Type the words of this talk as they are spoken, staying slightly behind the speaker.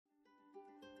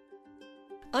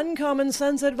Uncommon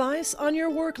sense advice on your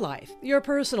work life, your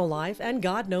personal life, and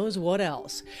God knows what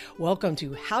else. Welcome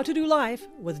to How to Do Life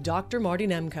with Dr. Marty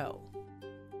Nemko.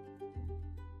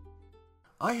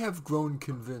 I have grown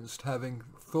convinced, having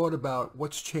thought about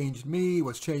what's changed me,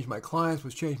 what's changed my clients,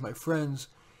 what's changed my friends,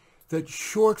 that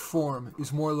short form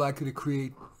is more likely to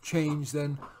create change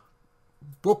than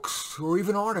books or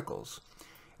even articles.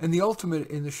 And the ultimate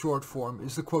in the short form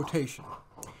is the quotation.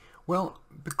 Well,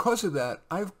 because of that,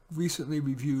 I've recently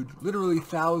reviewed literally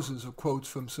thousands of quotes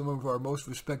from some of our most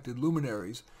respected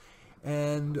luminaries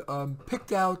and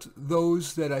picked out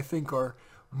those that I think are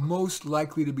most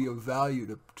likely to be of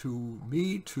value to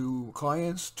me, to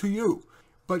clients, to you.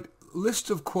 But lists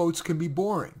of quotes can be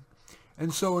boring.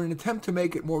 And so in an attempt to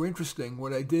make it more interesting,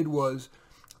 what I did was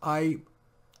I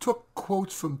took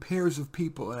quotes from pairs of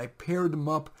people and I paired them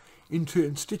up into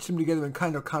and stitched them together in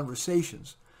kind of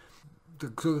conversations,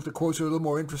 so that the quotes are a little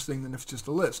more interesting than if it's just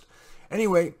a list.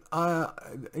 Anyway,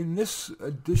 in this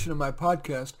edition of my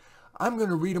podcast, I'm going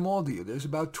to read them all to you. There's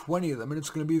about 20 of them, and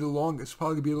it's going to be the longest.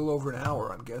 Probably going to be a little over an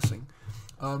hour, I'm guessing.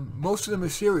 Most of them are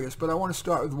serious, but I want to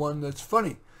start with one that's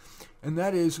funny, and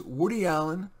that is Woody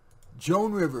Allen,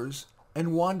 Joan Rivers,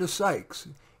 and Wanda Sykes,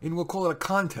 and we'll call it a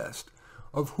contest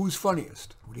of who's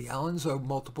funniest. Woody Allen's a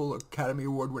multiple Academy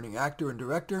Award-winning actor and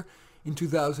director. In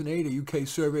 2008, a UK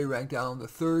survey ranked Allen the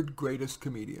third greatest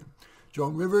comedian.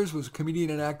 Joan Rivers was a comedian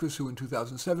and actress who in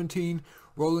 2017,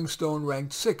 Rolling Stone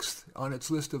ranked 6th on its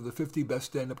list of the 50 best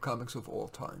stand-up comics of all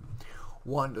time.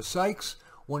 Wanda Sykes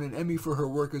won an Emmy for her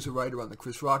work as a writer on The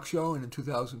Chris Rock Show, and in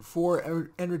 2004,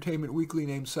 Entertainment Weekly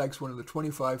named Sykes one of the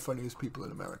 25 funniest people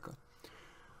in America.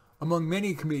 Among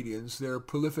many comedians, their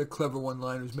prolific, clever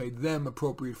one-liners made them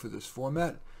appropriate for this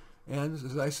format. And,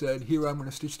 as I said, here I'm going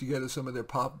to stitch together some of their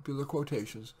popular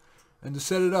quotations. And to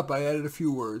set it up, I added a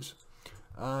few words.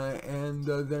 And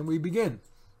then we begin.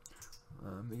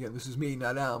 Again, this is me,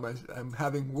 not Alan, but I'm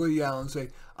having Woody Allen say,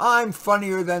 "I'm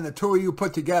funnier than the two of you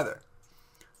put together."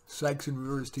 Sykes and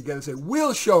Rivers together say,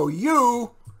 "We'll show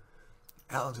you."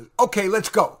 Allen says, "Okay, let's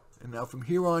go." And now from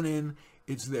here on in,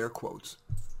 it's their quotes.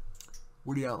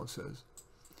 Woody Allen says,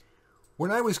 "When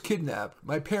I was kidnapped,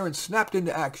 my parents snapped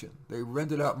into action. They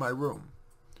rented out my room."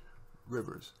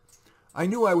 Rivers, "I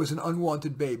knew I was an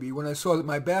unwanted baby when I saw that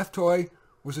my bath toy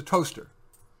was a toaster."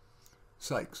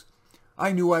 Sykes,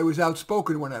 "I knew I was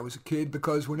outspoken when I was a kid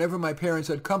because whenever my parents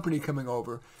had company coming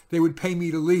over, they would pay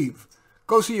me to leave.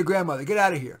 Go see your grandmother. Get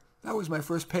out of here. That was my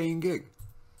first paying gig."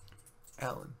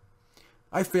 Allen,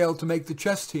 "I failed to make the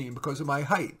chess team because of my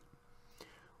height.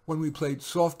 When we played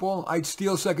softball, I'd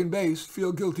steal second base,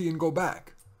 feel guilty, and go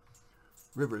back."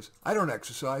 Rivers, "I don't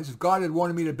exercise. If God had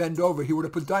wanted me to bend over, he would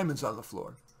have put diamonds on the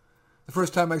floor. The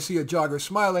first time I see a jogger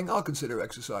smiling, I'll consider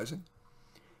exercising."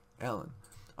 Allen,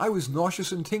 "I was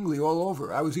nauseous and tingly all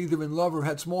over. I was either in love or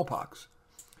had smallpox.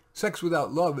 Sex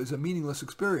without love is a meaningless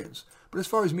experience, but as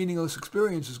far as meaningless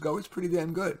experiences go, it's pretty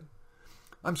damn good.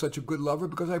 I'm such a good lover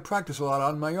because I practice a lot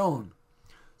on my own."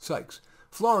 Sykes,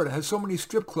 "Florida has so many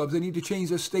strip clubs they need to change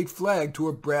their state flag to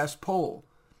a brass pole.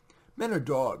 Men are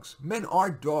dogs. Men are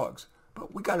dogs.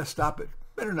 But we gotta stop it.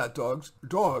 Men are not dogs.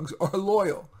 Dogs are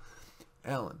loyal."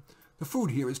 Allen, "The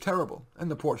food here is terrible, and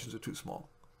the portions are too small.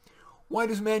 Why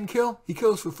does man kill? He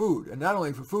kills for food, and not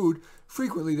only for food,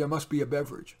 frequently there must be a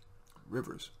beverage."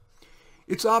 Rivers,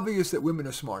 "It's obvious that women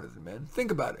are smarter than men.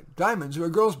 Think about it. Diamonds are a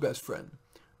girl's best friend.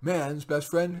 Man's best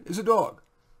friend is a dog.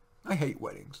 I hate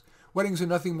weddings. Weddings are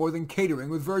nothing more than catering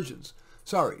with virgins.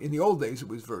 Sorry, in the old days it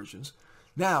was virgins.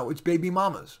 Now it's baby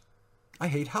mamas. I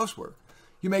hate housework.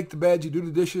 You make the beds, you do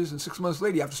the dishes, and 6 months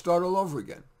later you have to start all over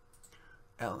again."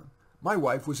 Allen, "My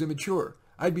wife was immature.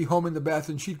 I'd be home in the bath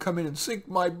and she'd come in and sink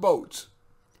my boats."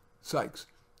 Sykes,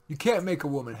 "You can't make a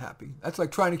woman happy. That's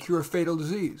like trying to cure a fatal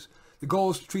disease. The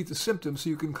goal is to treat the symptoms so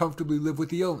you can comfortably live with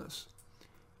the illness."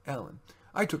 Allen,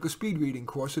 "I took a speed reading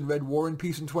course and read War and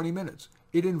Peace in 20 minutes.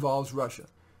 It involves Russia.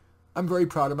 I'm very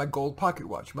proud of my gold pocket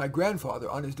watch. My grandfather,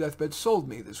 on his deathbed, sold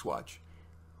me this watch.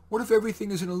 What if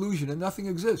everything is an illusion and nothing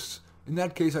exists? In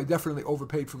that case, I definitely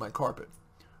overpaid for my carpet."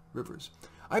 Rivers,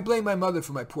 "I blame my mother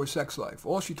for my poor sex life.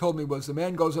 All she told me was the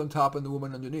man goes on top and the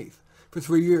woman underneath. For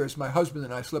 3 years, my husband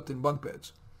and I slept in bunk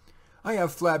beds. I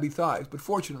have flabby thighs, but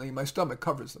fortunately, my stomach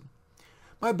covers them.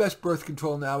 My best birth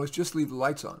control now is just leave the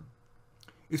lights on.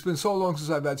 It's been so long since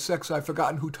I've had sex, I've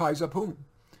forgotten who ties up whom.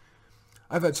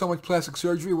 I've had so much plastic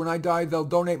surgery, when I die, they'll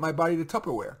donate my body to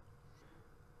Tupperware.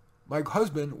 My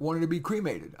husband wanted to be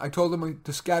cremated. I told him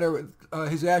to scatter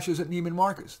his ashes at Neiman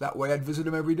Marcus. That way I'd visit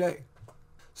him every day."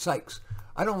 Sykes,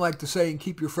 "I don't like the saying,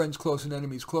 keep your friends close and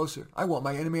enemies closer. I want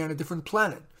my enemy on a different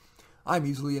planet. I'm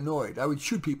easily annoyed. I would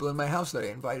shoot people in my house that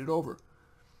I invited over.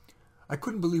 I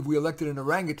couldn't believe we elected an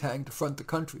orangutan to front the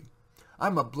country.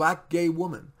 I'm a black gay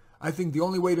woman. I think the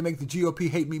only way to make the GOP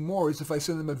hate me more is if I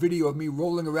send them a video of me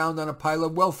rolling around on a pile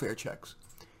of welfare checks.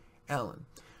 Alan,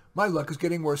 my luck is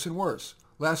getting worse and worse.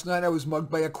 Last night I was mugged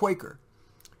by a Quaker.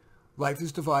 Life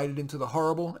is divided into the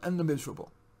horrible and the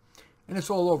miserable. And it's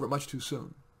all over much too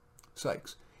soon.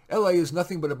 Sykes, LA is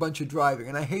nothing but a bunch of driving,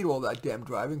 and I hate all that damn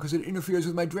driving because it interferes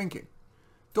with my drinking.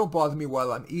 Don't bother me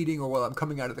while I'm eating or while I'm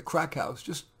coming out of the crack house.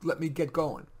 Just let me get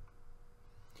going.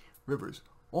 Rivers,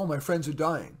 all my friends are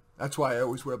dying. That's why I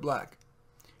always wear black.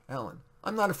 Alan,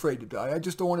 I'm not afraid to die. I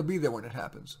just don't want to be there when it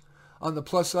happens. On the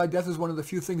plus side, death is one of the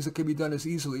few things that can be done as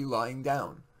easily lying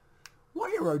down.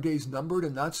 Why are our days numbered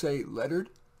and not, say, lettered?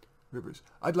 Rivers,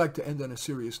 I'd like to end on a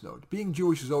serious note. Being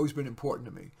Jewish has always been important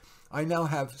to me. I now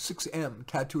have 6M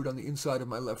tattooed on the inside of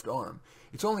my left arm.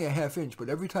 It's only a half inch, but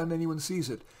every time anyone sees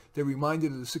it, they're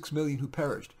reminded of the 6 million who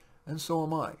perished, and so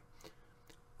am I.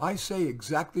 I say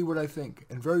exactly what I think,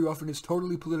 and very often it's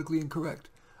totally politically incorrect.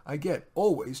 I get,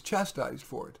 always, chastised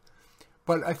for it.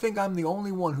 But I think I'm the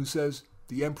only one who says,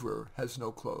 the emperor has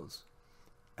no clothes.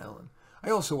 Alan,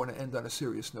 I also want to end on a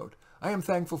serious note. I am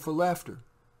thankful for laughter,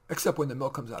 except when the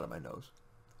milk comes out of my nose.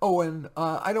 Oh, and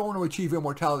I don't want to achieve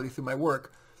immortality through my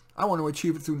work. I want to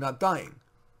achieve it through not dying.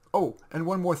 Oh, and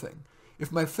one more thing.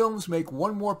 If my films make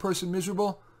one more person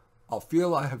miserable, I'll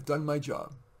feel I have done my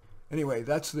job. Anyway,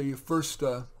 that's the first,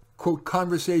 quote,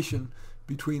 conversation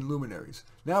between luminaries.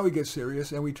 Now we get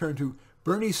serious, and we turn to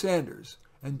Bernie Sanders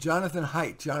and Jonathan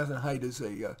Haidt. Jonathan Haidt is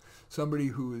somebody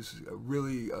who is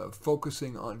really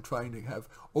focusing on trying to have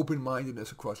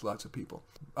open-mindedness across lots of people.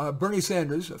 Bernie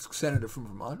Sanders, a senator from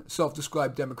Vermont,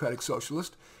 self-described Democratic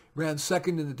Socialist, ran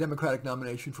second in the Democratic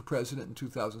nomination for president in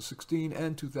 2016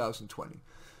 and 2020.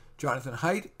 Jonathan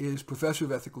Haidt is professor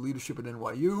of ethical leadership at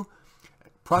NYU.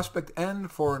 Prospect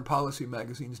and Foreign Policy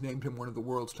magazines named him one of the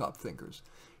world's top thinkers.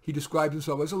 He described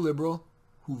himself as a liberal,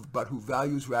 but who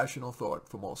values rational thought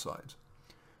from all sides.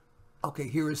 Okay,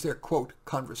 here is their, quote,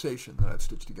 conversation that I've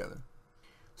stitched together.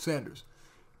 Sanders,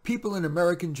 people in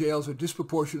American jails are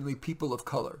disproportionately people of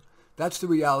color. That's the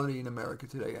reality in America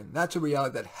today, and that's a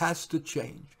reality that has to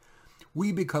change.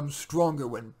 We become stronger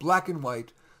when black and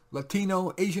white,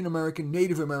 Latino, Asian American,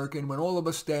 Native American, when all of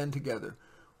us stand together.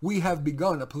 We have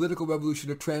begun a political revolution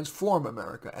to transform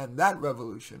America, and that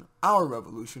revolution, our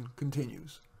revolution,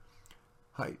 continues.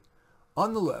 Haidt,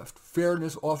 on the left,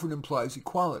 fairness often implies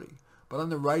equality, but on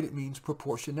the right it means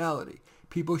proportionality.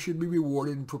 People should be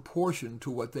rewarded in proportion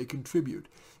to what they contribute,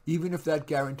 even if that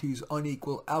guarantees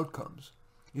unequal outcomes.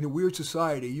 In a weird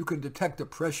society, you can detect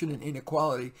oppression and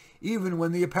inequality even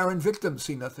when the apparent victims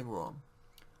see nothing wrong.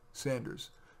 Sanders,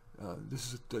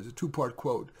 this is a two-part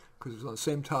quote because it's on the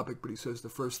same topic, but he says the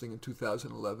first thing in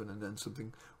 2011 and then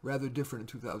something rather different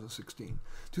in 2016.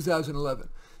 2011,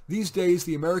 these days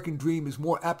the American dream is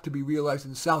more apt to be realized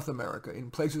in South America, in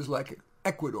places like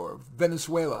Ecuador,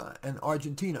 Venezuela, and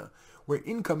Argentina, where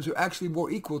incomes are actually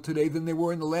more equal today than they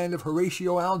were in the land of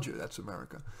Horatio Alger, that's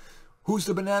America. Who's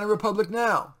the banana republic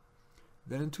now?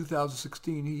 Then in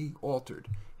 2016, he altered.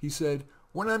 He said,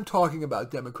 when I'm talking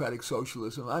about democratic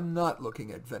socialism, I'm not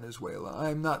looking at Venezuela.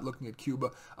 I'm not looking at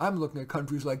Cuba. I'm looking at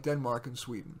countries like Denmark and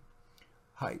Sweden.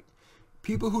 Haidt,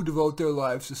 people who devote their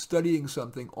lives to studying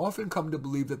something often come to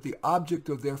believe that the object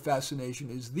of their fascination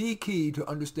is the key to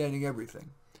understanding everything.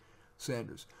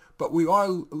 Sanders, but we are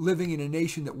living in a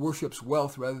nation that worships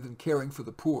wealth rather than caring for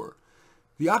the poor.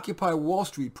 The Occupy Wall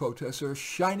Street protests are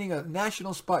shining a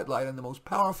national spotlight on the most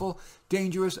powerful,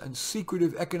 dangerous, and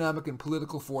secretive economic and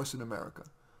political force in America.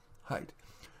 Haidt,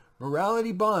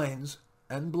 morality binds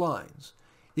and blinds.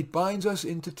 It binds us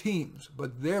into teams,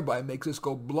 but thereby makes us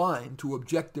go blind to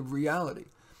objective reality.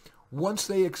 Once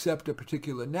they accept a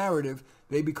particular narrative,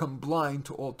 they become blind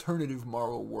to alternative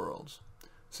moral worlds.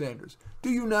 Sanders,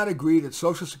 do you not agree that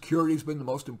Social Security has been the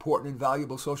most important and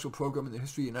valuable social program in the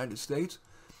history of the United States?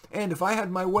 And if I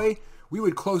had my way, we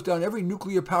would close down every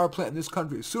nuclear power plant in this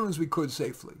country as soon as we could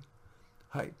safely.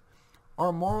 Haidt,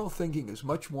 our moral thinking is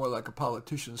much more like a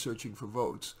politician searching for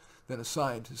votes than a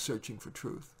scientist searching for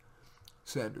truth.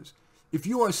 Sanders, if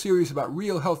you are serious about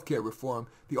real health care reform,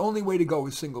 the only way to go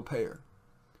is single payer.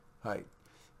 Haidt,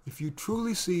 if you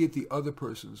truly see it the other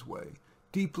person's way,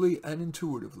 deeply and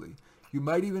intuitively, you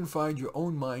might even find your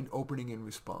own mind opening in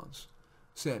response.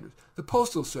 Sanders, the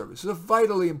Postal Service is a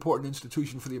vitally important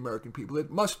institution for the American people.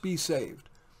 It must be saved.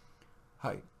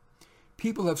 Haidt,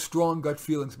 people have strong gut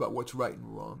feelings about what's right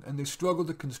and wrong, and they struggle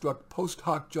to construct post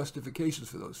hoc justifications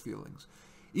for those feelings.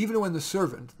 Even when the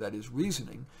servant, that is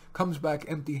reasoning, comes back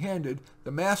empty-handed,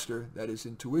 the master, that is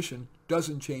intuition,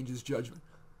 doesn't change his judgment.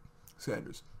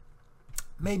 Sanders,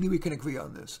 maybe we can agree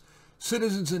on this.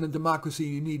 Citizens in a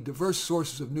democracy need diverse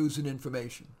sources of news and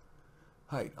information.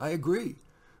 Right, I agree.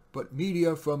 But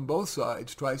media from both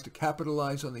sides tries to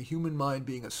capitalize on the human mind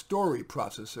being a story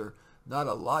processor, not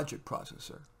a logic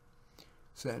processor.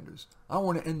 Sanders, I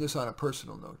want to end this on a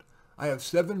personal note. I have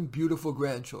 7 beautiful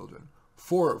grandchildren,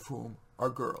 4 of whom are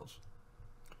girls.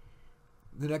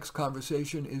 The next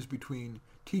conversation is between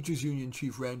Teachers Union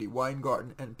Chief Randy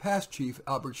Weingarten and past Chief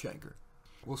Albert Shanker.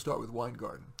 We'll start with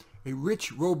Weingarten. A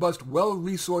rich, robust,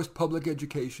 well-resourced public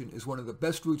education is one of the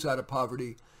best routes out of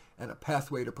poverty and a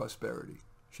pathway to prosperity.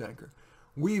 Shanker,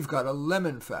 we've got a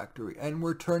lemon factory and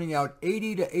we're turning out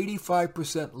 80 to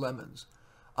 85% lemons.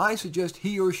 I suggest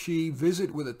he or she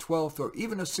visit with a 12th or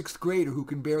even a 6th grader who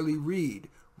can barely read,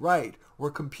 write, or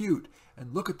compute,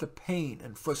 and look at the pain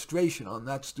and frustration on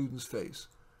that student's face.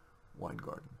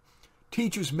 Weingarten,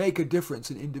 teachers make a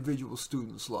difference in individual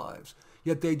students' lives,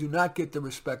 yet they do not get the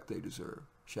respect they deserve.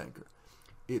 Shanker,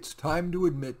 it's time to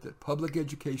admit that public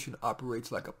education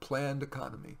operates like a planned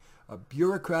economy, a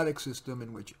bureaucratic system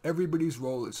in which everybody's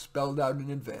role is spelled out in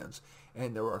advance,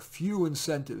 and there are few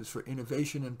incentives for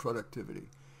innovation and productivity.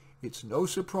 It's no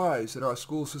surprise that our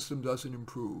school system doesn't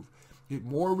improve. It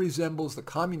more resembles the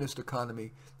communist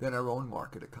economy than our own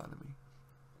market economy.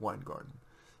 Weingarten,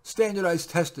 standardized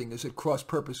testing is at cross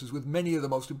purposes with many of the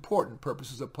most important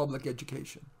purposes of public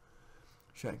education.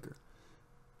 Shanker,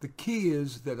 the key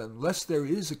is that unless there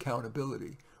is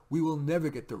accountability, we will never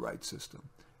get the right system.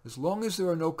 As long as there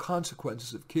are no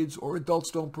consequences if kids or adults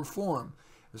don't perform,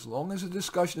 as long as the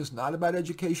discussion is not about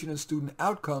education and student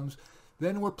outcomes,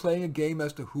 then we're playing a game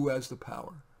as to who has the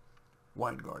power.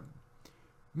 Weingarten,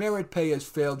 merit pay has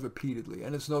failed repeatedly,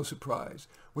 and it's no surprise.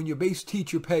 When you base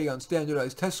teacher pay on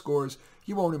standardized test scores,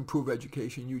 you won't improve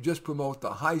education. You just promote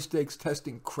the high-stakes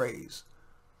testing craze.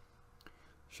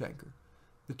 Shanker,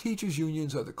 the teachers'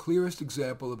 unions are the clearest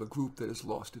example of a group that has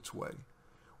lost its way.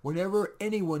 Whenever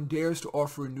anyone dares to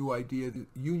offer a new idea, the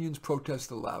unions protest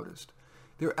the loudest.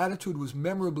 Their attitude was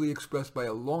memorably expressed by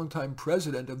a longtime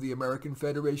president of the American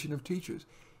Federation of Teachers.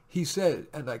 He said,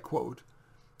 and I quote,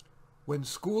 "When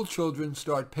school children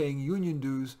start paying union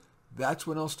dues, that's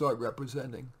when I'll start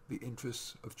representing the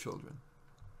interests of children."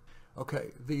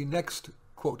 Okay, the next,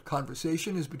 quote,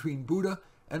 conversation is between Buddha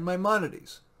and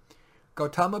Maimonides.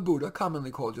 Gautama Buddha,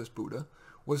 commonly called just Buddha,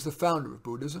 was the founder of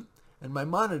Buddhism, and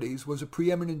Maimonides was a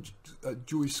preeminent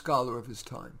Jewish scholar of his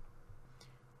time.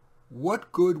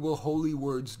 What good will holy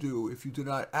words do if you do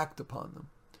not act upon them?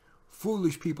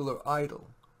 Foolish people are idle.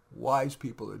 Wise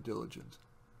people are diligent.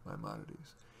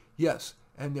 Maimonides. Yes,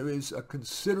 and there is a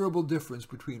considerable difference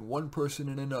between one person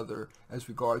and another as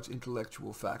regards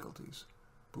intellectual faculties.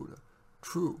 Buddha.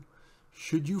 True.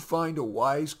 Should you find a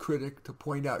wise critic to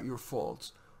point out your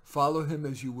faults, follow him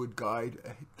as you would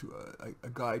a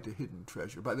guide to hidden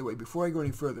treasure. By the way, before I go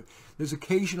any further, there's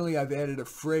occasionally I've added a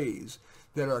phrase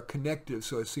that are connective,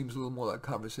 so it seems a little more like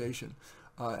conversation.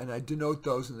 And I denote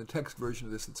those in the text version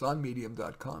of this. It's on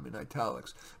medium.com in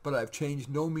italics. But I've changed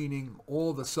no meaning.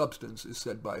 All the substance is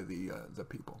said by the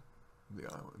people, the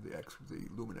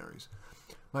luminaries.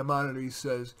 Maimonides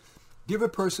says, give a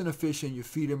person a fish and you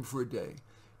feed him for a day.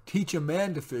 Teach a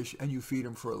man to fish and you feed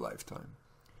him for a lifetime.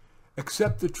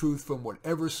 Accept the truth from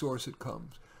whatever source it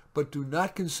comes, but do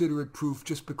not consider it proof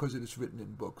just because it is written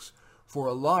in books. For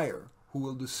a liar who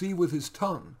will deceive with his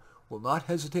tongue will not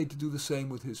hesitate to do the same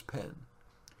with his pen.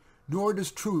 Nor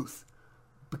does truth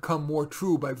become more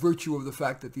true by virtue of the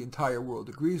fact that the entire world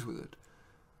agrees with it,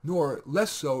 nor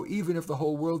less so even if the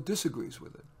whole world disagrees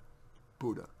with it.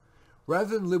 Buddha.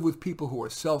 Rather than live with people who are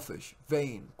selfish,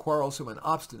 vain, quarrelsome, and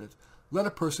obstinate, let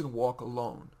a person walk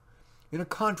alone. In a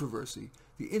controversy,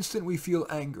 the instant we feel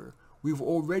anger, we've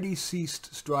already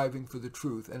ceased striving for the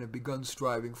truth and have begun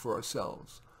striving for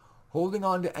ourselves. Holding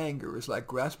on to anger is like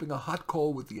grasping a hot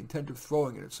coal with the intent of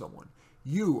throwing it at someone.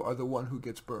 You are the one who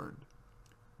gets burned.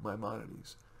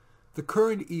 Maimonides. The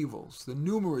current evils, the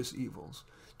numerous evils,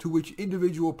 to which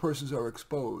individual persons are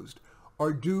exposed,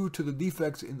 are due to the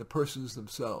defects in the persons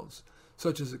themselves,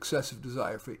 such as excessive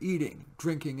desire for eating,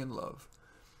 drinking, and love.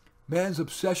 Man's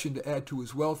obsession to add to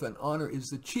his wealth and honor is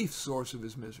the chief source of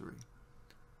his misery.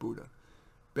 Buddha.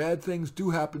 Bad things do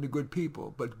happen to good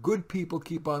people, but good people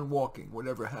keep on walking,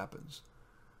 whatever happens.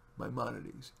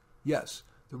 Maimonides. Yes,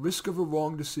 the risk of a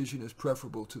wrong decision is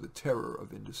preferable to the terror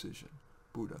of indecision.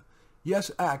 Buddha. Yes,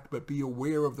 act, but be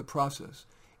aware of the process.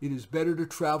 It is better to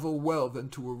travel well than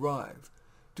to arrive.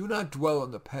 Do not dwell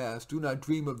on the past. Do not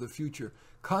dream of the future.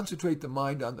 Concentrate the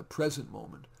mind on the present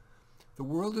moment. The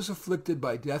world is afflicted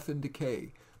by death and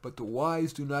decay, but the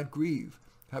wise do not grieve,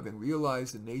 having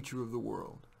realized the nature of the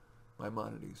world.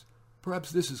 Maimonides.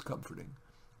 Perhaps this is comforting.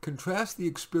 Contrast the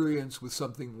experience with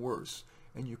something worse,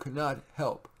 and you cannot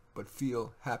help but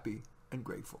feel happy and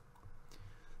grateful.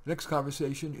 The next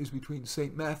conversation is between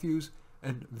St. Matthews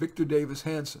and Victor Davis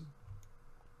Hanson.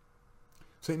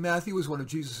 St. Matthew was one of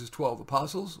Jesus' 12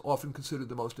 apostles, often considered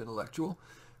the most intellectual.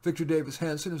 Victor Davis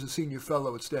Hanson is a senior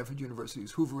fellow at Stanford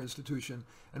University's Hoover Institution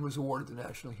and was awarded the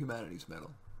National Humanities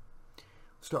Medal. We'll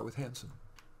start with Hanson.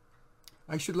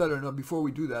 I should let her know, before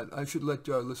we do that, I should let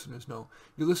our listeners know.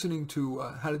 You're listening to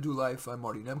How to Do Life. I'm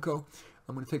Marty Nemko.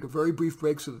 I'm going to take a very brief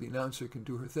break so that the announcer can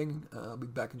do her thing. I'll be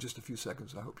back in just a few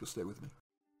seconds. I hope you'll stay with me.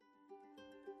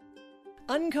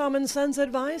 Uncommon sense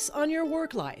advice on your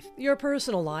work life, your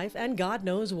personal life, and God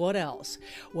knows what else.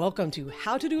 Welcome to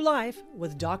How to Do Life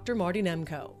with Dr. Marty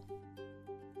Nemko.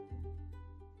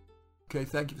 Okay,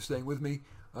 thank you for staying with me.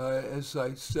 As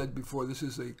I said before, this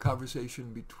is a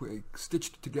conversation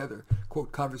stitched together,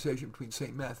 quote, conversation between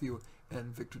St. Matthew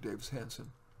and Victor Davis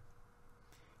Hanson.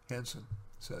 Hanson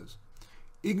says,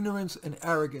 "Ignorance and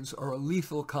arrogance are a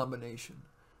lethal combination.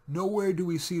 Nowhere do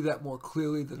we see that more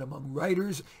clearly than among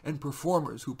writers and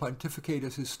performers who pontificate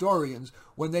as historians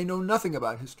when they know nothing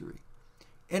about history.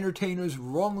 Entertainers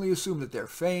wrongly assume that their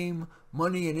fame,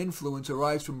 money, and influence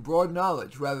arise from broad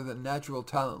knowledge rather than natural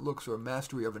talent, looks, or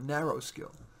mastery of a narrow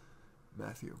skill."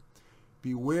 Matthew,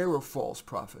 "Beware of false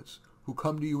prophets who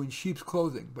come to you in sheep's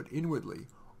clothing, but inwardly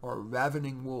are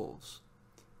ravening wolves."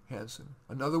 Hanson,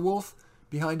 "Another wolf?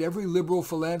 Behind every liberal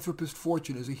philanthropist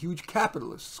fortune is a huge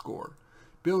capitalist score.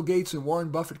 Bill Gates and Warren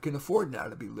Buffett can afford now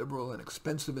to be liberal and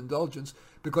expensive indulgence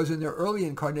because in their early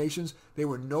incarnations they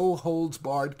were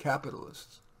no-holds-barred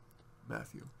capitalists."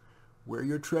 Matthew, "Where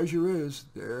your treasure is,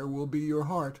 there will be your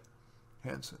heart."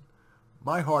 Hanson,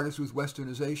 "My heart is with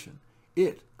westernization.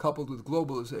 It, coupled with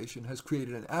globalization, has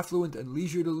created an affluent and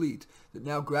leisured elite that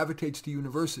now gravitates to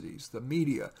universities, the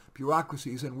media,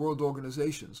 bureaucracies, and world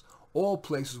organizations, all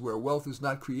places where wealth is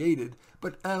not created,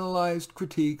 but analyzed,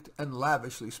 critiqued, and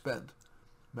lavishly spent."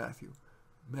 Matthew,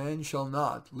 "Man shall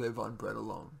not live on bread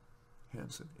alone."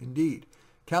 Hanson, "Indeed,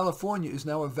 California is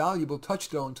now a valuable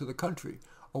touchstone to the country,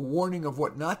 a warning of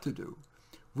what not to do.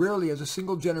 Rarely has a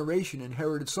single generation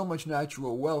inherited so much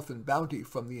natural wealth and bounty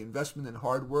from the investment and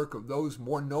hard work of those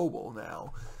more noble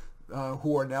now,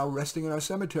 who are now resting in our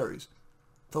cemeteries.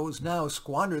 Those now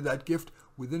squander that gift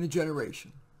within a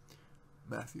generation."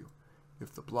 Matthew,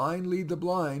 "If the blind lead the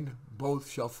blind, both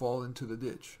shall fall into the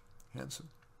ditch." Hanson,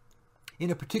 "In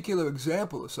a particular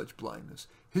example of such blindness,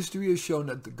 history has shown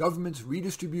that the government's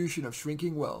redistribution of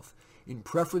shrinking wealth, in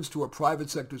preference to a private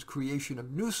sector's creation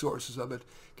of new sources of it,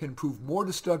 can prove more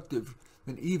destructive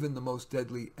than even the most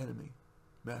deadly enemy."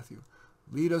 Matthew,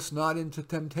 "Lead us not into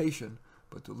temptation,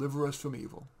 but deliver us from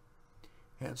evil."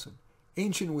 Hanson,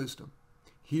 "Ancient wisdom.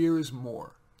 Here is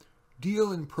more.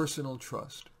 Deal in personal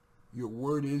trust. Your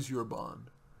word is your bond.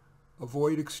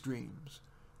 Avoid extremes.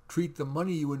 Treat the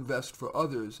money you invest for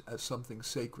others as something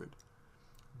sacred.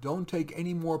 Don't take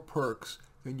any more perks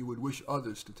than you would wish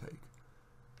others to take.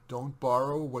 Don't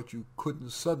borrow what you couldn't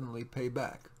suddenly pay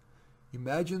back.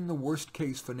 Imagine the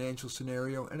worst-case financial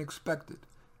scenario and expect it.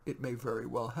 It may very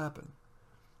well happen.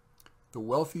 The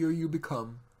wealthier you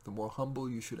become, the more humble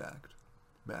you should act."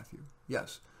 Matthew,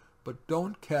 "Yes, but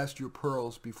don't cast your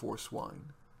pearls before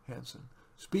swine." Hanson,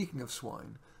 "Speaking of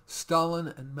swine, Stalin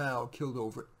and Mao killed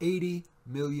over 80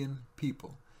 million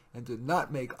people and did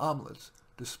not make omelets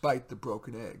despite the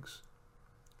broken eggs."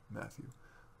 Matthew,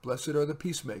 "Blessed are the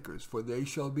peacemakers, for they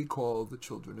shall be called the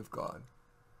children of God."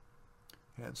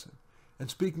 Hanson, "And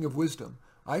speaking of wisdom,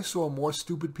 I saw more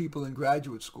stupid people in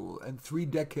graduate school and 3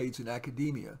 decades in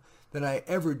academia than I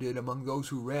ever did among those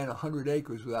who ran 100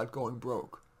 acres without going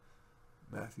broke."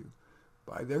 Matthew,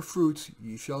 "By their fruits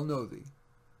ye shall know thee."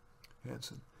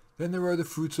 Hanson, "Then there are the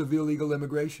fruits of illegal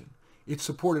immigration. It's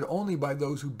supported only by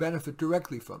those who benefit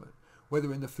directly from it,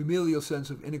 whether in the familial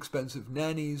sense of inexpensive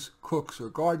nannies, cooks, or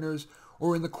gardeners,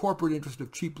 or in the corporate interest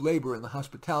of cheap labor in the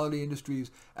hospitality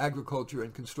industries, agriculture,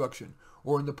 and construction,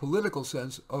 or in the political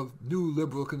sense of new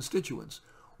liberal constituents,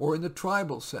 or in the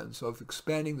tribal sense of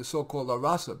expanding the so-called La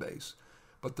Raza base.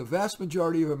 But the vast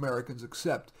majority of Americans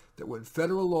accept that when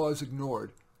federal law is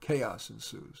ignored, chaos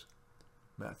ensues."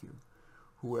 Matthew,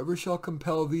 "Whoever shall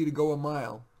compel thee to go a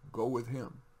mile, go with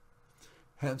him."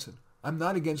 Hanson, "I'm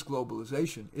not against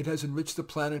globalization. It has enriched the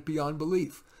planet beyond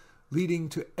belief, leading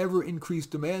to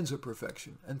ever-increased demands of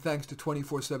perfection. And thanks to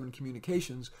 24/7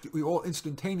 communications, we all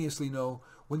instantaneously know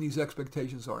when these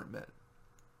expectations aren't met."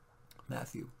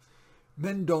 Matthew,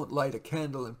 "Men don't light a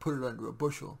candle and put it under a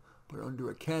bushel, but under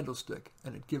a candlestick,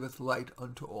 and it giveth light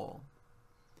unto all."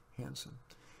 Hanson,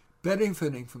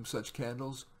 Benefiting from such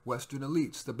candles, Western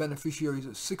elites, the beneficiaries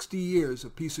of 60 years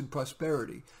of peace and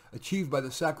prosperity achieved by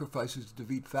the sacrifices to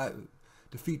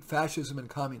defeat fascism and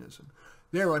communism.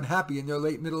 They're unhappy in their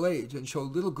late middle age and show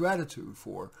little gratitude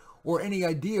for, or any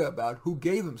idea about, who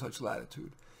gave them such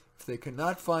latitude. If they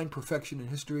cannot find perfection in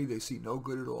history, they see no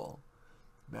good at all.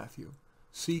 Matthew,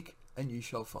 seek and ye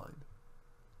shall find.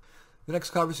 The next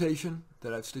conversation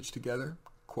that I've stitched together,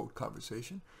 quote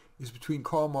conversation, is between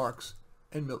Karl Marx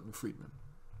and Milton Friedman.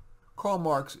 Karl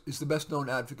Marx is the best-known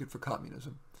advocate for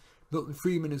communism. Milton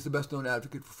Friedman is the best-known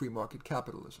advocate for free market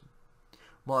capitalism.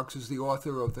 Marx is the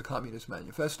author of the Communist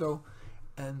Manifesto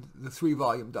and the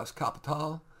 3-volume Das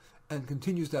Kapital, and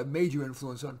continues to have major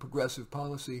influence on progressive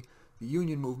policy, the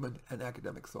union movement, and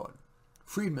academic thought.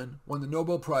 Friedman won the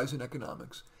Nobel Prize in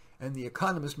Economics, and The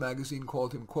Economist magazine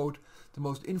called him, quote, the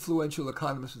most influential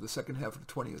economist of the second half of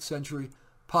the 20th century,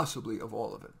 possibly of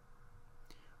all of it.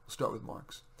 We'll start with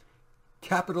Marx.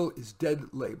 Capital is dead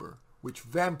labor, which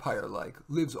vampire-like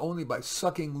lives only by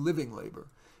sucking living labor,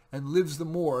 and lives the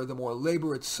more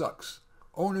labor it sucks.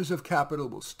 Owners of capital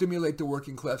will stimulate the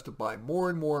working class to buy more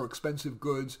and more expensive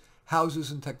goods, houses,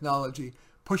 and technology,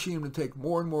 pushing them to take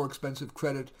more and more expensive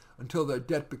credit until their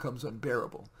debt becomes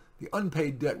unbearable. The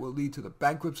unpaid debt will lead to the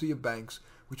bankruptcy of banks,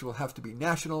 which will have to be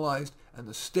nationalized, and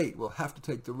the state will have to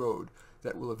take the road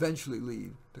that will eventually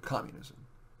lead to communism.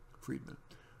 Friedman.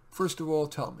 First of all,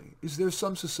 tell me, is there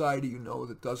some society you know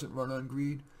that doesn't run on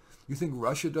greed? You think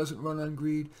Russia doesn't run on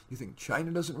greed? You think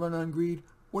China doesn't run on greed?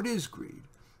 What is greed?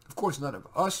 Of course, none of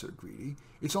us are greedy.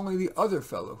 It's only the other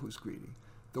fellow who's greedy.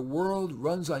 The world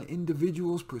runs on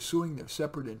individuals pursuing their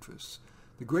separate interests.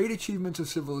 The great achievements of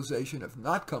civilization have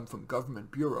not come from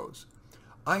government bureaus.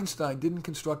 Einstein didn't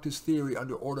construct his theory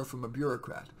under order from a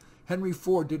bureaucrat. Henry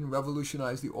Ford didn't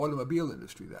revolutionize the automobile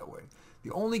industry that way.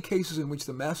 The only cases in which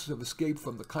the masses have escaped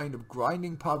from the kind of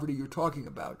grinding poverty you're talking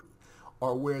about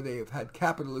are where they have had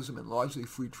capitalism and largely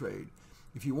free trade.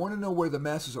 If you want to know where the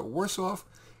masses are worse off,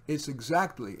 it's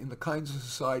exactly in the kinds of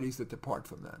societies that depart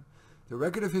from that. The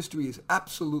record of history is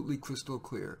absolutely crystal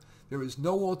clear. There is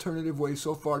no alternative way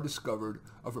so far discovered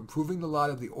of improving the lot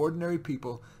of the ordinary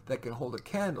people that can hold a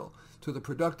candle to the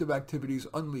productive activities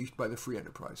unleashed by the free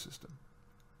enterprise system.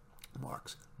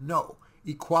 Marx. No,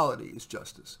 equality is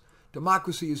justice.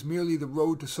 Democracy is merely the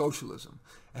road to socialism.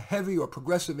 A heavy or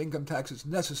progressive income tax is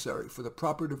necessary for the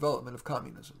proper development of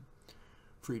communism.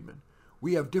 Friedman.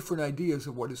 We have different ideas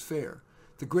of what is fair.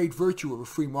 The great virtue of a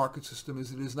free market system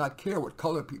is it does not care what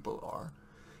color people are.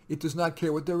 It does not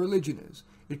care what their religion is.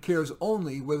 It cares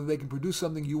only whether they can produce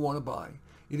something you want to buy.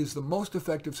 It is the most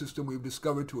effective system we've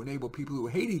discovered to enable people who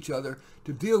hate each other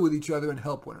to deal with each other and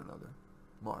help one another.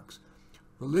 Marx.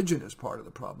 Religion is part of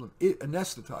the problem. It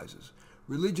anesthetizes.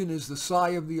 Religion is the sigh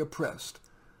of the oppressed,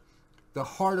 the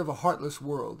heart of a heartless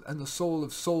world, and the soul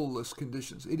of soulless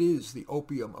conditions. It is the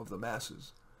opium of the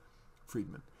masses.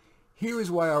 Friedman. Here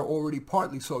is why our already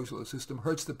partly socialist system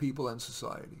hurts the people and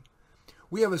society.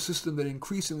 We have a system that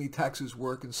increasingly taxes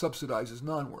work and subsidizes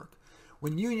non-work.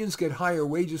 When unions get higher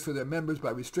wages for their members by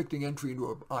restricting entry into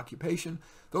an occupation,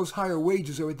 those higher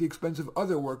wages are at the expense of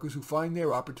other workers who find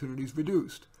their opportunities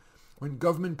reduced. When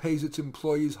government pays its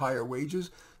employees higher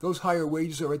wages, those higher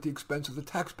wages are at the expense of the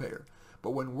taxpayer.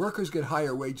 But when workers get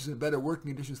higher wages and better working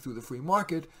conditions through the free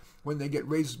market, when they get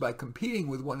raises by competing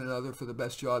with one another for the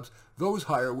best jobs, those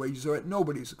higher wages are at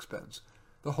nobody's expense.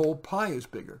 The whole pie is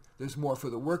bigger. There's more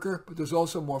for the worker, but there's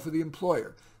also more for the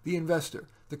employer, the investor,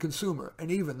 the consumer,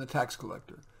 and even the tax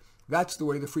collector. That's the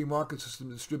way the free market system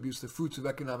distributes the fruits of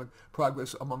economic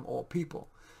progress among all people.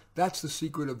 That's the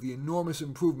secret of the enormous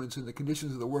improvements in the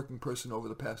conditions of the working person over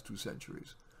the past 2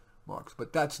 centuries. Marx.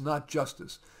 But that's not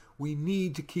justice. We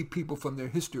need to keep people from their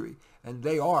history, and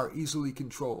they are easily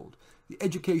controlled. The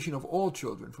education of all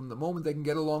children, from the moment they can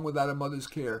get along without a mother's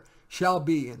care, shall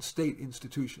be in state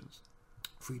institutions.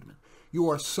 Friedman. You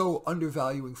are so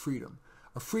undervaluing freedom.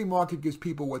 A free market gives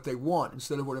people what they want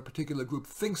instead of what a particular group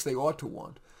thinks they ought to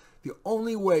want. The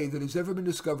only way that has ever been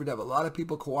discovered to have a lot of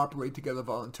people cooperate together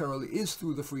voluntarily is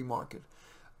through the free market.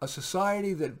 A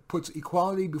society that puts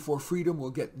equality before freedom will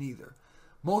get neither.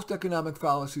 Most economic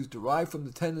fallacies derive from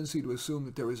the tendency to assume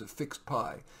that there is a fixed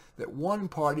pie, that one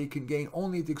party can gain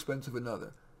only at the expense of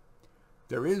another.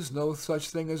 There is no such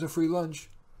thing as a free lunch.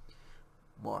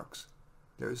 Marx.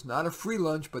 There is not a free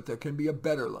lunch, but there can be a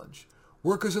better lunch.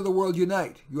 Workers of the world,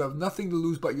 unite. You have nothing to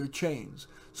lose but your chains.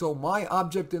 So my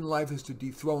object in life is to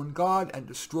dethrone God and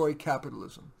destroy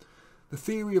capitalism. The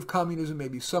theory of communism may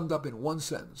be summed up in one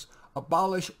sentence.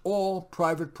 Abolish all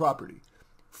private property.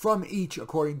 From each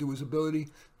according to his ability,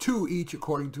 to each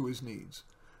according to his needs.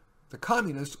 The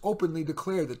communists openly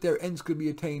declare that their ends could be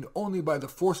attained only by the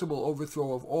forcible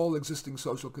overthrow of all existing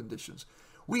social conditions.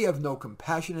 We have no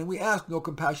compassion, and we ask no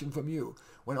compassion from you.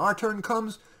 When our turn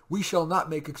comes, we shall not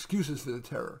make excuses for the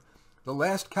terror. The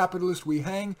last capitalist we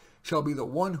hang shall be the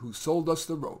one who sold us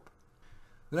the rope.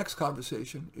 The next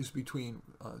conversation is between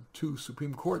two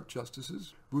Supreme Court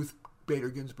justices, Ruth Bader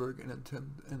Ginsburg and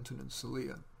Antonin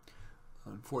Scalia.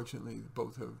 Unfortunately,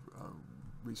 both have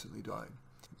recently died.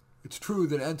 It's true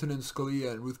that Antonin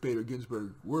Scalia and Ruth Bader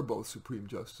Ginsburg were both Supreme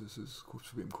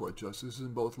Court justices,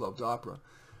 and both loved opera.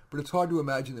 But it's hard to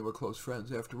imagine they were close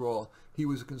friends. After all, he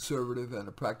was a conservative and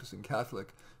a practicing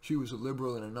Catholic. She was a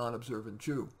liberal and a non-observant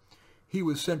Jew. He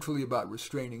was centrally about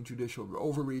restraining judicial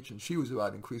overreach, and she was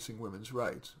about increasing women's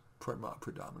rights,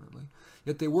 predominantly.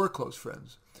 Yet they were close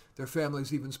friends. Their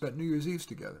families even spent New Year's Eve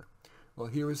together. Well,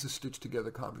 here is the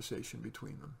stitched-together conversation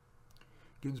between them.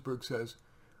 Ginsburg says,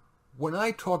 "When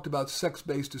I talked about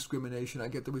sex-based discrimination, I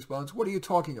get the response, 'What are you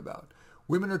talking about?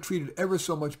 Women are treated ever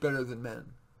so much better than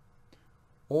men.'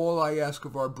 All I ask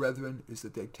of our brethren is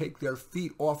that they take their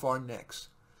feet off our necks.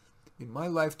 In my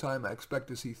lifetime, I expect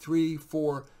to see 3,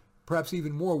 4, perhaps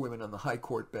even more women on the high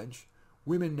court bench,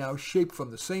 women now shaped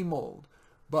from the same mold,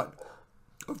 but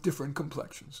of different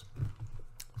complexions.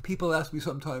 People ask me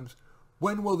sometimes,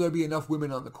 when will there be enough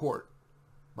women on the court?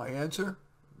 My answer,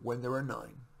 when there are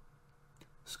 9.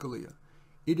 Scalia,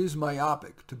 it is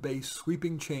myopic to base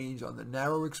sweeping change on the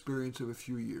narrow experience of a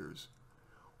few years.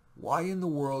 Why in the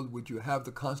world would you have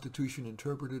the Constitution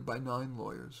interpreted by 9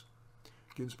 lawyers?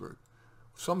 Ginsburg,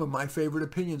 some of my favorite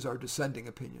opinions are dissenting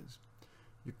opinions.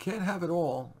 You can't have it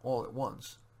all at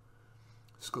once.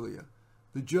 Scalia,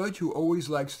 the judge who always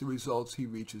likes the results he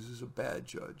reaches is a bad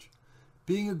judge.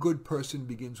 Being a good person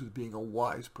begins with being a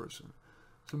wise person.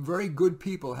 Some very good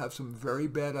people have some very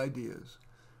bad ideas.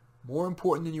 More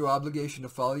important than your obligation to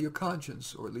follow your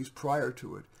conscience, or at least prior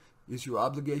to it, is your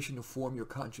obligation to form your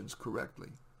conscience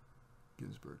correctly.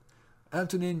 Ginsburg,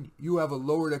 Antonin, you have a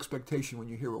lowered expectation when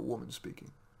you hear a woman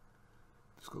speaking.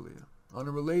 Scalia, on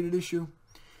a related issue,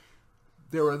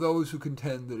 there are those who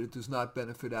contend that it does not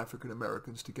benefit African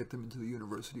Americans to get them into the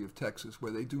University of Texas,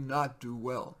 where they do not do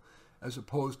well, as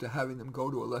opposed to having them go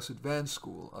to a less advanced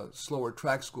school, a slower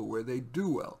track school, where they do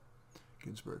well.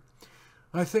 Ginsburg,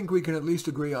 I think we can at least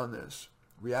agree on this.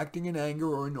 Reacting in anger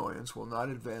or annoyance will not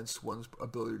advance one's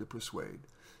ability to persuade.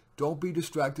 Don't be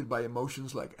distracted by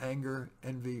emotions like anger,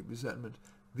 envy, resentment.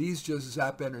 These just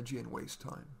zap energy and waste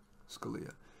time.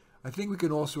 Scalia, I think we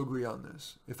can also agree on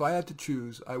this. If I had to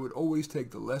choose, I would always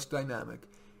take the less dynamic,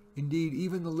 indeed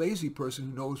even the lazy person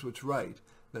who knows what's right,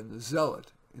 than the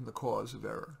zealot in the cause of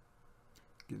error.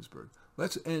 Ginsburg,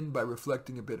 let's end by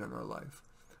reflecting a bit on our life.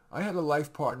 I had a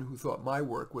life partner who thought my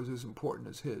work was as important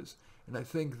as his, and I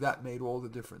think that made all the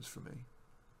difference for me.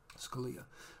 Scalia,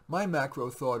 my macro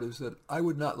thought is that I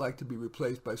would not like to be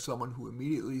replaced by someone who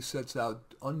immediately sets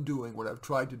out undoing what I've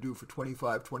tried to do for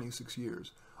 25, 26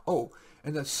 years. Oh,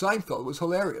 and that Seinfeld was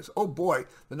hilarious. Oh boy,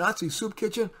 the Nazi soup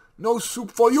kitchen, no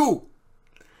soup for you.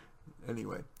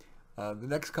 Anyway, the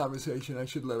next conversation, I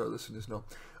should let our listeners know.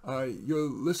 You're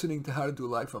listening to How to Do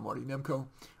Life. I'm Marty Nemko.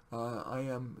 I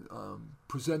am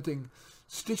presenting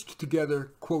stitched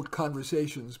together, quote,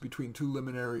 conversations between two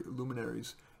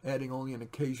luminaries, adding only an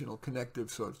occasional connective,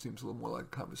 so it seems a little more like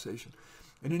a conversation.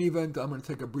 In any event, I'm going to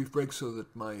take a brief break so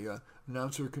that my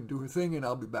announcer can do her thing, and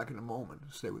I'll be back in a moment.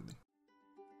 Stay with me.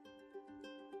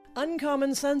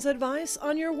 Uncommon sense advice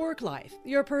on your work life,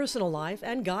 your personal life,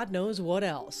 and God knows what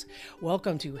else.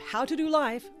 Welcome to How to Do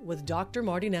Life with Dr.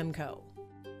 Marty Nemko.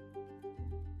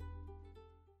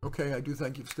 Okay, I do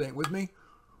thank you for staying with me.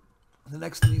 The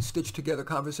next in these stitched together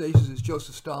conversations is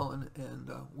Joseph Stalin and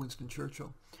Winston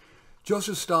Churchill.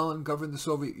 Joseph Stalin governed the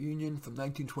Soviet Union from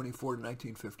 1924 to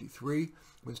 1953.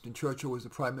 Winston Churchill was the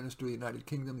Prime Minister of the United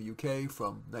Kingdom, the UK,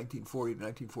 from 1940 to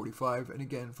 1945, and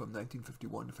again from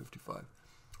 1951 to 55.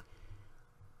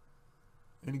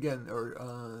 And again,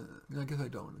 I guess I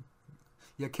don't.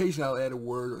 Yeah, occasionally I'll add a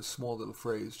word or a small little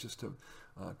phrase just to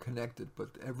connect it, but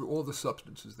all the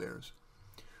substance is theirs.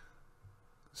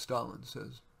 Stalin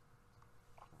says,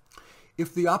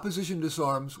 if the opposition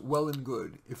disarms, well and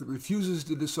good. If it refuses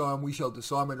to disarm, we shall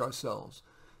disarm it ourselves.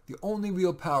 The only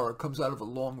real power comes out of a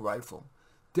long rifle.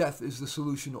 Death is the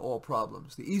solution to all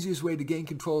problems. The easiest way to gain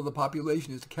control of the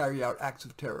population is to carry out acts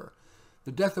of terror.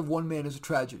 The death of one man is a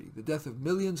tragedy. The death of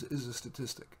millions is a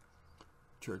statistic.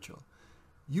 Churchill,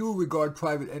 you regard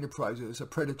private enterprise as a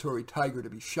predatory tiger to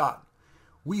be shot.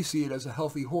 We see it as a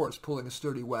healthy horse pulling a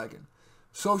sturdy wagon.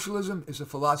 Socialism is a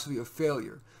philosophy of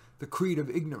failure, the creed of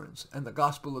ignorance, and the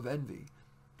gospel of envy.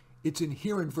 Its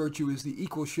inherent virtue is the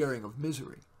equal sharing of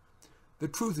misery. The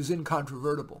truth is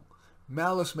incontrovertible.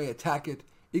 Malice may attack it,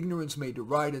 ignorance may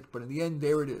deride it, but in the end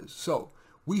there it is. So,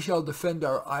 we shall defend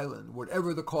our island,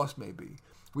 whatever the cost may be.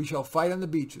 We shall fight on the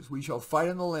beaches. We shall fight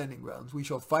on the landing grounds. We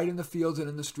shall fight in the fields and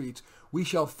in the streets. We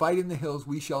shall fight in the hills.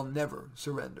 We shall never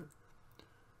surrender.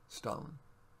 Stalin.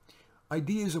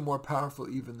 Ideas are more powerful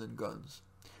even than guns.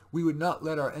 We would not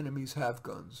let our enemies have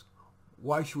guns.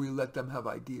 Why should we let them have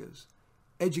ideas?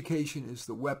 Education is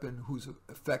the weapon whose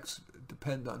effects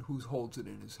depend on who holds it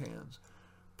in his hands.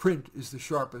 Print is the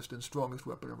sharpest and strongest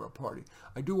weapon of our party.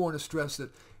 I do want to stress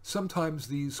that sometimes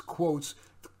these quotes,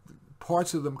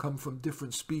 parts of them come from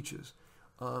different speeches.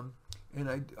 And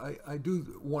I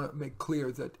do want to make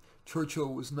clear that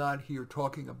Churchill was not here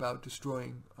talking about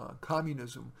destroying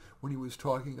communism when he was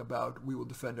talking about we will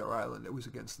defend our island. It was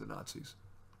against the Nazis.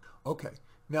 Okay,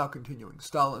 now continuing.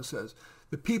 Stalin says,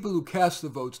 the people who cast the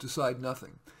votes decide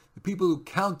nothing. The people who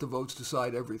count the votes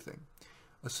decide everything.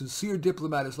 A sincere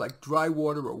diplomat is like dry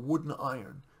water or wooden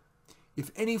iron.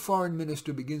 If any foreign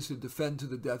minister begins to defend to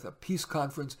the death a peace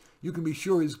conference, you can be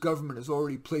sure his government has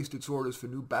already placed its orders for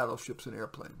new battleships and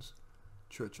airplanes.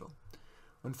 Churchill.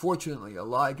 Unfortunately, a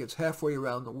lie gets halfway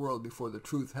around the world before the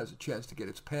truth has a chance to get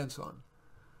its pants on.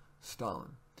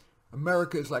 Stalin.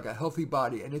 America is like a healthy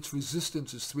body, and its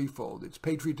resistance is threefold. Its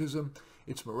patriotism,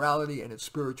 its morality, and its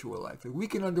spiritual life. If we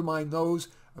can undermine those,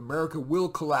 America will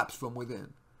collapse from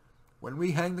within. When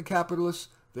we hang the capitalists,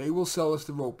 they will sell us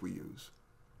the rope we use.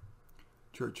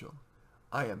 Churchill.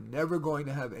 I am never going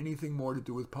to have anything more to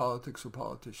do with politics or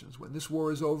politicians. When this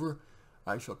war is over,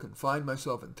 I shall confine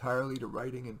myself entirely to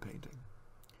writing and painting.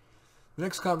 The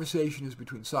next conversation is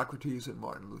between Socrates and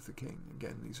Martin Luther King.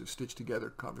 Again, these are stitched together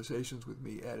conversations with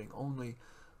me adding only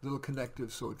little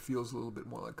connectives so it feels a little bit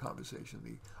more like conversation.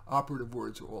 The operative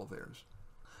words are all theirs.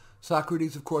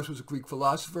 Socrates, of course, was a Greek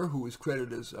philosopher who is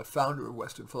credited as a founder of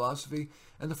Western philosophy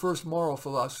and the first moral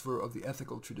philosopher of the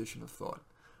ethical tradition of thought.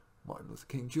 Martin Luther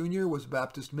King Jr. was a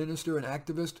Baptist minister and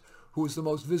activist who was the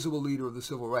most visible leader of the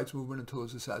civil rights movement until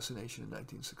his assassination in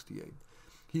 1968.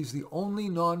 He's the only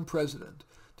non-president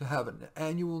to have an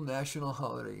annual national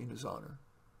holiday in his honor.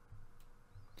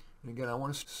 And again, I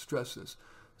want to stress this.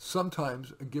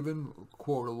 Sometimes a given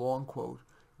quote, a long quote,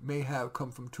 may have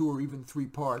come from 2 or even 3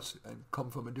 parts and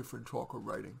come from a different talk or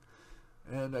writing.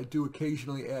 And I do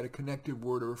occasionally add a connective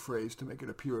word or a phrase to make it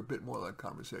appear a bit more like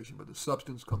conversation, but the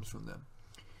substance comes from them.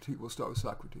 We'll start with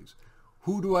Socrates.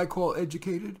 Who do I call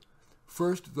educated?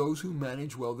 First, those who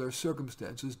manage well their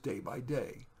circumstances day by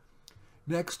day.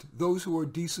 Next, those who are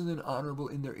decent and honorable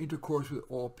in their intercourse with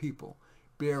all people,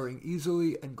 bearing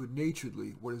easily and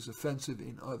good-naturedly what is offensive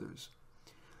in others.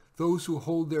 Those who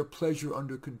hold their pleasure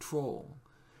under control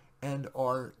and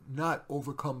are not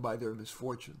overcome by their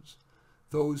misfortunes.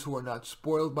 Those who are not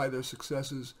spoiled by their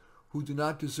successes, who do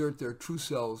not desert their true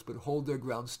selves but hold their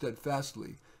ground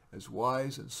steadfastly as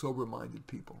wise and sober-minded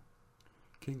people.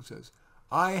 King says,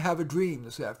 I have a dream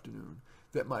this afternoon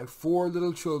that my 4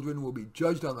 little children will be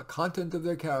judged on the content of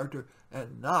their character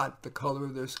and not the color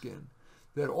of their skin.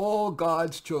 That all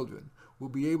God's children will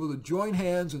be able to join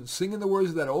hands and sing in the words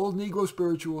of that old Negro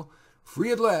spiritual,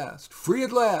 free at last, free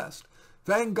at last.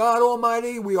 Thank God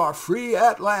Almighty, we are free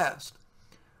at last.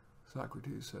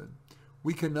 Socrates said,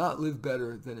 we cannot live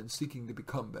better than in seeking to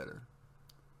become better.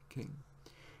 King.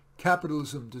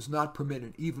 Capitalism does not permit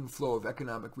an even flow of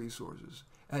economic resources.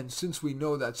 And since we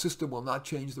know that system will not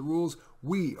change the rules,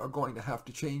 we are going to have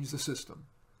to change the system.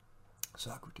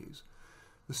 Socrates.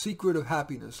 The secret of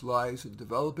happiness lies in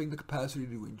developing the capacity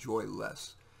to enjoy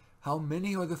less. How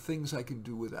many are the things I can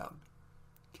do without?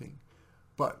 King.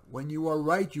 But when you are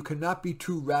right, you cannot be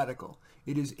too radical.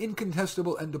 It is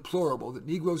incontestable and deplorable that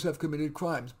Negroes have committed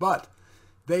crimes, but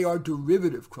they are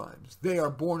derivative crimes. They are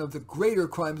born of the greater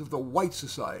crimes of the white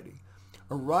society.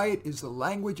 A riot is the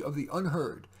language of the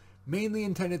unheard, mainly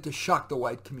intended to shock the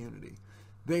white community.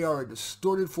 They are a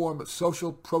distorted form of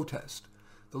social protest.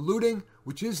 The looting,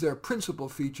 which is their principal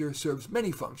feature, serves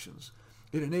many functions.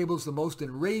 It enables the most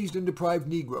enraged and deprived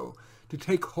Negro to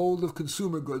take hold of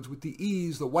consumer goods with the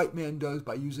ease the white man does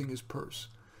by using his purse.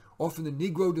 Often the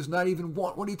Negro does not even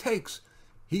want what he takes.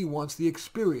 He wants the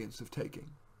experience of taking.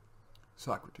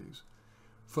 Socrates.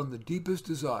 From the deepest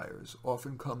desires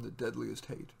often come the deadliest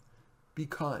hate. Be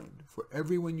kind, for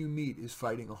everyone you meet is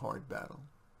fighting a hard battle.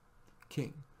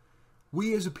 King.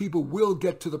 We as a people will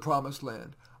get to the promised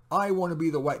land. I want to be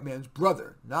the white man's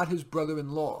brother, not his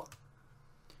brother-in-law.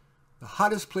 The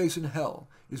hottest place in hell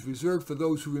is reserved for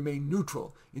those who remain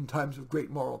neutral in times of great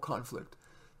moral conflict.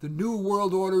 The new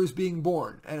world order is being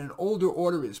born, and an older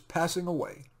order is passing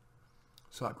away.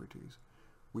 Socrates.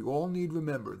 We all need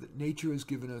remember that nature has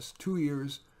given us 2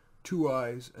 ears, 2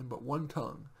 eyes, and but 1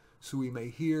 tongue, so we may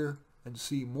hear, and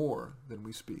see more than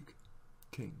we speak.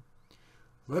 King.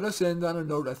 Let us end on a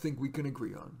note I think we can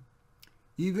agree on.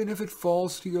 Even if it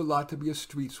falls to your lot to be a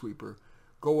street sweeper,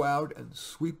 go out and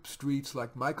sweep streets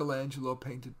like Michelangelo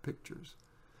painted pictures.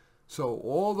 So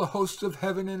all the hosts of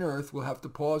heaven and earth will have to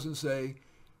pause and say,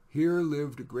 here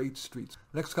lived a great street.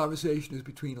 Next conversation is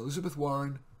between Elizabeth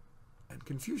Warren and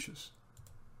Confucius.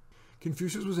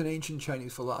 Confucius was an ancient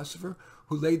Chinese philosopher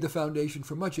who laid the foundation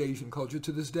for much Asian culture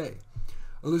to this day.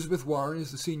 Elizabeth Warren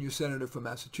is the senior senator from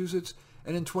Massachusetts,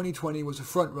 and in 2020 was a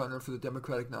front-runner for the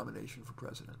Democratic nomination for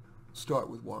president. Start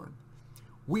with Warren.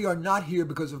 We are not here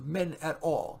because of men at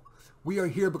all. We are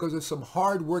here because of some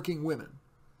hard-working women.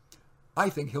 I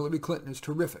think Hillary Clinton is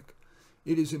terrific.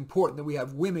 It is important that we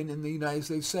have women in the United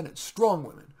States Senate, strong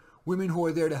women, women who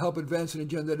are there to help advance an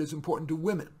agenda that is important to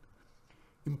women.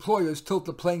 Employers tilt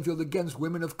the playing field against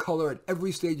women of color at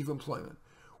every stage of employment.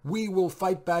 We will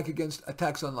fight back against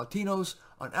attacks on Latinos,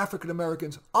 on African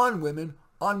Americans, on women,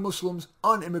 on Muslims,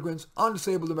 on immigrants, on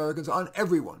disabled Americans, on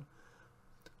everyone.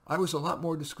 I was a lot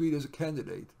more discreet as a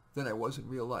candidate than I was in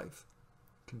real life.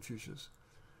 Confucius.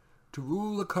 To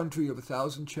rule a country of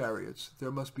 1,000 chariots,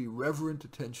 there must be reverent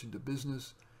attention to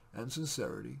business and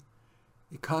sincerity,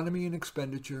 economy and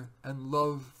expenditure, and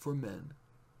love for men,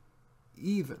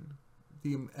 even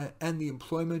the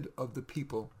employment of the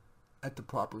people at the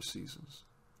proper seasons.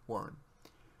 Warren.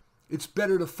 It's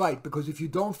better to fight because if you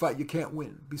don't fight, you can't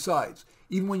win. Besides,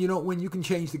 even when you don't win, you can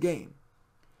change the game.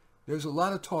 There's a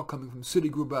lot of talk coming from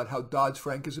Citigroup about how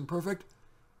Dodd-Frank is imperfect.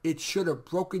 It should have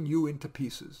broken you into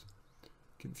pieces.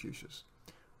 Confucius.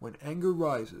 When anger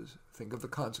rises, think of the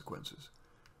consequences.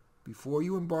 Before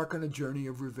you embark on a journey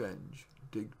of revenge,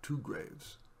 dig 2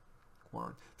 graves.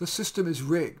 Warren. The system is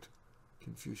rigged.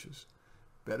 Confucius.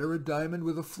 Better a diamond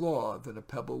with a flaw than a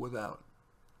pebble without.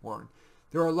 Warren.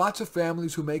 There are lots of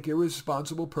families who make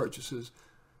irresponsible purchases.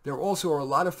 There also are a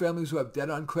lot of families who have debt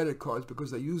on credit cards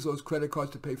because they use those credit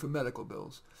cards to pay for medical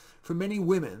bills. For many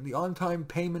women, the on-time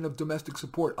payment of domestic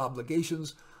support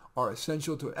obligations are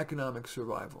essential to economic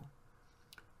survival.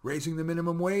 Raising the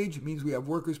minimum wage means we have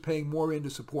workers paying more in to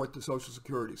support the Social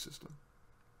Security system.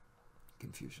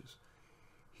 Confucius.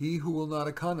 He who will not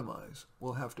economize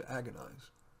will have to agonize.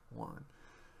 Warren.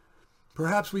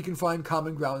 Perhaps we can find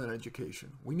common ground in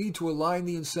education. We need to align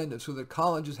the incentives so that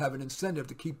colleges have an incentive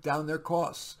to keep down their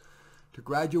costs, to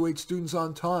graduate students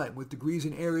on time with degrees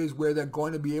in areas where they're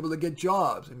going to be able to get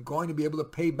jobs and going to be able to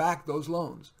pay back those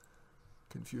loans.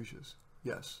 Confucius.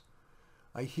 Yes.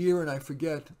 I hear and I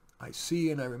forget. I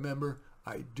see and I remember.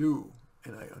 I do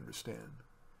and I understand.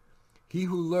 He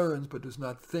who learns but does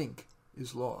not think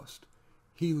is lost.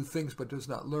 He who thinks but does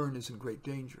not learn is in great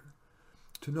danger.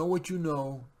 To know what you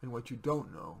know and what you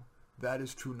don't know, that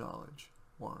is true knowledge.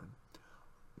 Warren.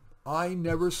 I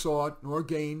never sought nor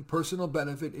gained personal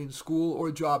benefit in school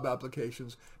or job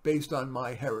applications based on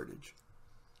my heritage.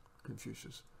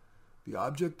 Confucius. The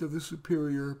object of the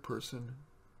superior person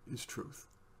is truth.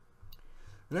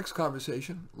 The next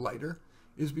conversation, lighter,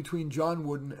 is between John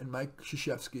Wooden and Mike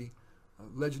Krzyzewski,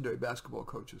 legendary basketball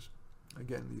coaches.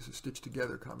 Again, these are stitched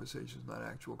together conversations, not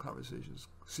actual conversations,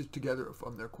 stitched together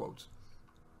from their quotes.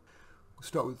 We'll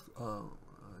start with, I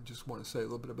just want to say a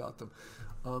little bit about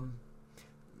them.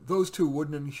 Those two,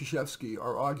 Wooden and Krzyzewski,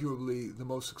 are arguably the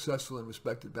most successful and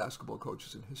respected basketball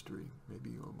coaches in history,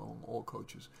 maybe among all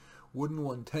coaches. Wooden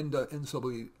won 10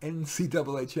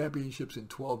 NCAA championships in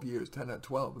 12 years, 10 out of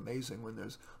 12, amazing when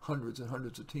there's hundreds and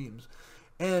hundreds of teams,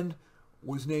 and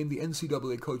was named the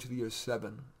NCAA Coach of the Year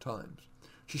 7 times.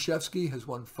 Krzyzewski has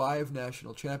won 5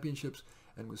 national championships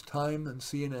and was Time and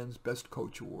CNN's Best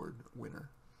Coach Award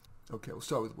winner. Okay, we'll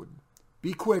start with Wooden.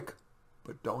 Be quick,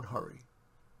 but don't hurry.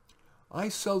 I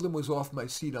seldom was off my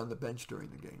seat on the bench during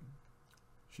the game.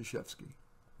 Krzyzewski.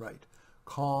 Right.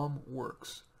 Calm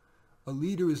works. A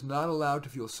leader is not allowed to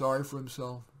feel sorry for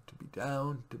himself, to be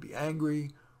down, to be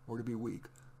angry, or to be weak.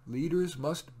 Leaders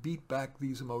must beat back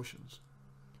these emotions.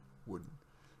 Wooden.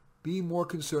 Be more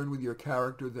concerned with your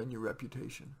character than your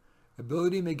reputation.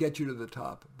 Ability may get you to the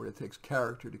top, but it takes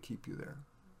character to keep you there.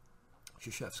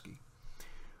 Krzyzewski.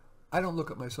 I don't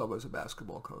look at myself as a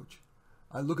basketball coach.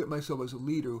 I look at myself as a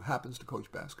leader who happens to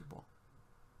coach basketball.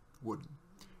 Wooden.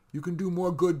 You can do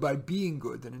more good by being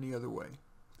good than any other way.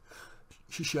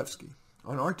 Krzyzewski.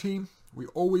 On our team, we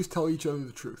always tell each other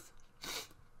the truth.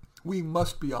 We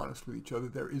must be honest with each other.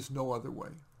 There is no other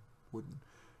way. Wooden.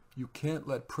 You can't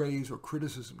let praise or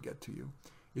criticism get to you.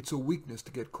 It's a weakness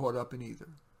to get caught up in either.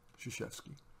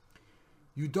 Krzyzewski.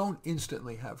 You don't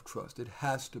instantly have trust. It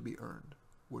has to be earned.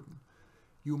 Wooden.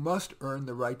 You must earn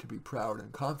the right to be proud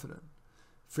and confident.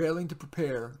 Failing to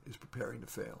prepare is preparing to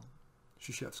fail.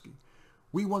 Krzyzewski.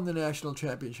 We won the national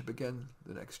championship again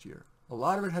the next year. A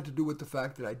lot of it had to do with the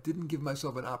fact that I didn't give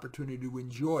myself an opportunity to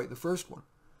enjoy the first one.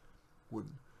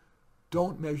 Wouldn't.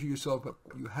 Don't measure yourself by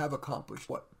what you have accomplished,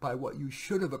 by what you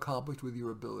should have accomplished with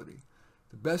your ability.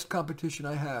 The best competition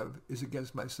I have is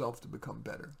against myself to become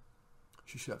better.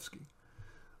 Krzyzewski.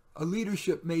 A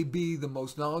leadership may be the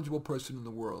most knowledgeable person in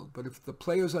the world, but if the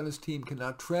players on his team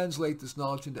cannot translate this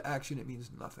knowledge into action, it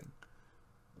means nothing.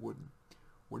 Wouldn't.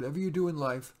 Whatever you do in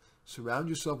life, surround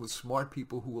yourself with smart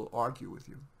people who will argue with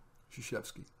you.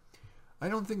 Krzyzewski. I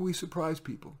don't think we surprise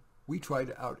people. We try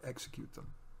to out-execute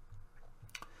them.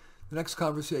 The next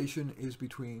conversation is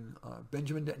between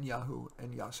Benjamin Netanyahu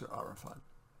and Yasser Arafat.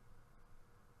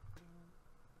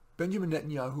 Benjamin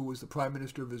Netanyahu was the Prime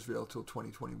Minister of Israel till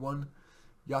 2021.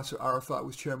 Yasser Arafat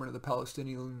was chairman of the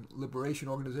Palestinian Liberation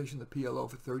Organization, the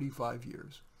PLO, for 35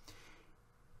 years.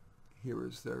 Here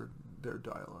is their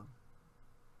dialogue.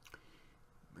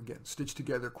 Again, stitched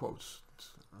together quotes.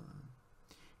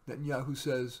 Netanyahu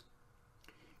says,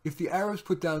 if the Arabs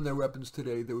put down their weapons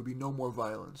today, there would be no more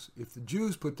violence. If the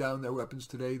Jews put down their weapons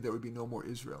today, there would be no more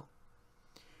Israel.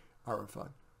 Arafat,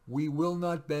 we will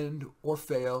not bend or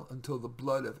fail until the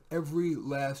blood of every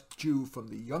last Jew, from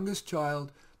the youngest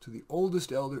child to the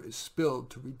oldest elder, is spilled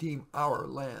to redeem our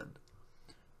land.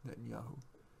 Netanyahu,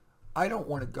 I don't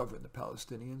want to govern the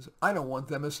Palestinians. I don't want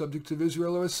them as subjects of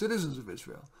Israel or as citizens of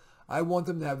Israel. I want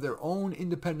them to have their own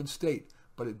independent state,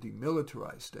 but a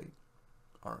demilitarized state.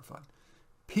 Arafat,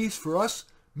 peace for us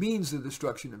means the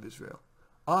destruction of Israel.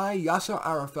 I, Yasser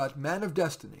Arafat, man of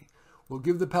destiny, will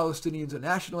give the Palestinians a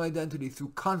national identity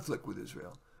through conflict with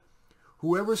Israel.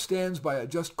 Whoever stands by a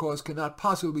just cause cannot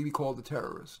possibly be called a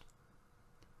terrorist.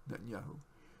 Netanyahu,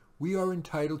 we are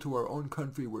entitled to our own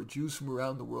country where Jews from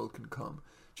around the world can come,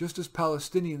 just as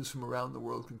Palestinians from around the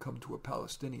world can come to a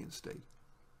Palestinian state.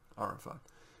 Arafat,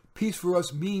 peace for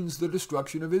us means the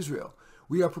destruction of Israel.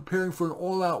 We are preparing for an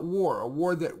all-out war, a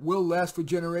war that will last for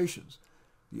generations.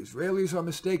 The Israelis are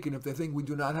mistaken if they think we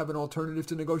do not have an alternative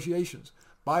to negotiations.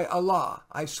 By Allah,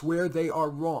 I swear they are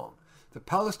wrong. The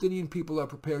Palestinian people are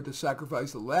prepared to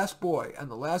sacrifice the last boy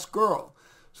and the last girl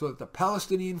so that the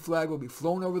Palestinian flag will be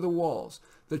flown over the walls,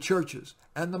 the churches,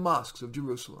 and the mosques of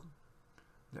Jerusalem.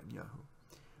 Netanyahu,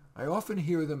 I often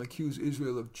hear them accuse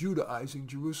Israel of Judaizing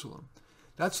Jerusalem.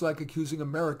 That's like accusing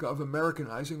America of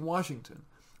Americanizing Washington,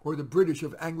 or the British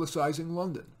of Anglicizing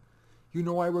London. You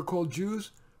know why we're called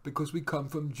Jews? Because we come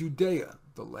from Judea,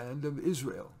 the land of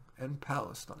Israel and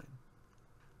Palestine.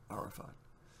 Arafat,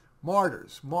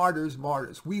 martyrs, martyrs,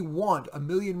 martyrs. We want 1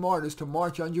 million martyrs to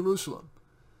march on Jerusalem.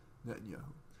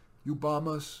 Netanyahu, you bomb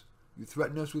us, you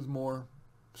threaten us with more,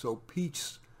 so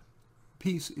peace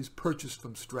is purchased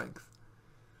from strength.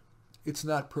 It's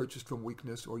not purchased from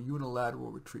weakness or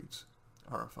unilateral retreats.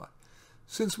 Arafat,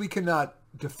 since we cannot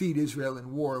defeat Israel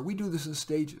in war, we do this in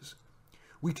stages.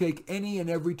 We take any and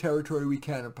every territory we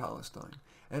can in Palestine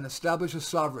and establish a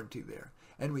sovereignty there,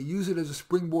 and we use it as a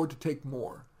springboard to take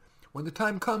more. When the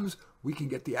time comes, we can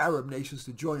get the Arab nations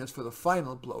to join us for the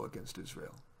final blow against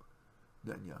Israel.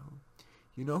 Netanyahu,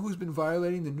 you know who's been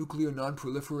violating the Nuclear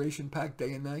Non-Proliferation Pact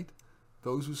day and night?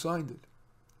 Those who signed it.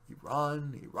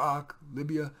 Iran, Iraq,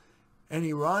 Libya, and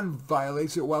Iran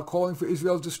violates it while calling for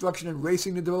Israel's destruction and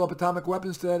racing to develop atomic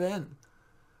weapons to that end.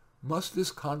 Must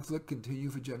this conflict continue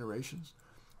for generations?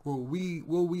 Or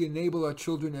will we enable our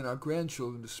children and our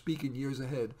grandchildren to speak in years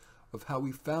ahead of how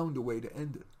we found a way to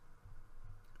end it?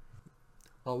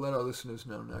 I'll let our listeners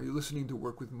know now. You're listening to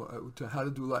Work with to How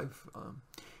to Do Life. I'm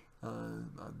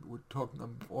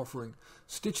offering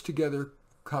stitched together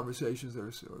conversations.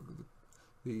 There's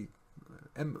the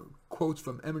quotes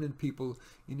from eminent people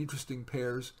in interesting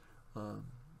pairs.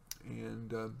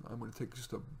 And I'm going to take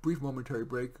just a brief momentary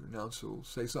break. Announcer will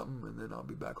say something, and then I'll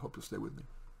be back. Hope you'll stay with me.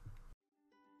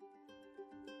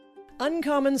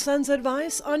 Uncommon sense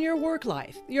advice on your work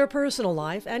life, your personal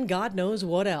life, and God knows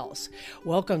what else.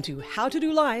 Welcome to How to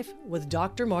Do Life with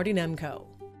Dr. Marty Nemko.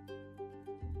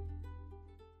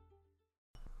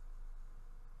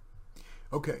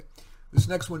 Okay, this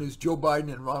next one is Joe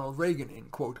Biden and Ronald Reagan in,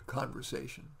 quote,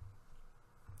 conversation.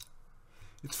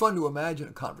 It's fun to imagine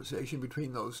a conversation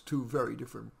between those two very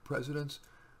different presidents,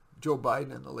 Joe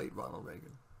Biden and the late Ronald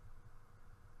Reagan.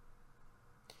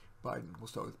 Biden, we'll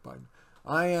start with Biden.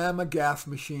 I am a gaffe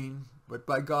machine, but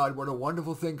by God, what a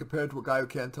wonderful thing compared to a guy who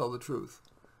can't tell the truth.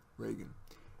 Reagan,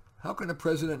 how can a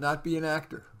president not be an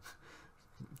actor?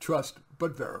 Trust,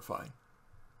 but verify.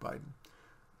 Biden,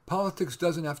 politics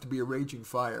doesn't have to be a raging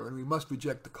fire, and we must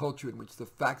reject the culture in which the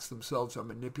facts themselves are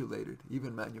manipulated,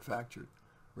 even manufactured.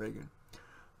 Reagan,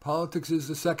 politics is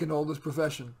the second oldest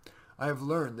profession. I have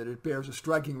learned that it bears a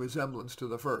striking resemblance to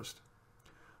the first.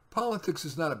 Politics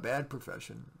is not a bad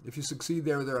profession. If you succeed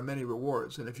there, there are many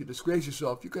rewards. And if you disgrace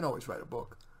yourself, you can always write a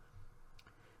book.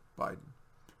 Biden.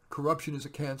 Corruption is a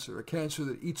cancer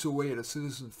that eats away at a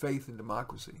citizen's faith in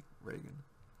democracy. Reagan.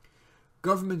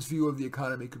 Government's view of the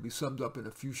economy could be summed up in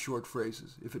a few short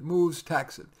phrases. If it moves,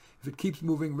 tax it. If it keeps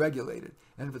moving, regulate it.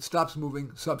 And if it stops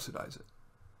moving, subsidize it.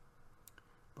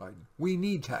 Biden. We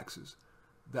need taxes.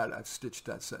 I've stitched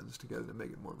that sentence together to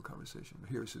make it more of a conversation.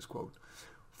 Here's his quote.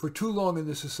 For too long in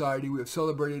this society, we have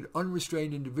celebrated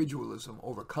unrestrained individualism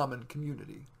over common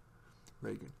community.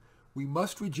 Reagan. We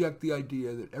must reject the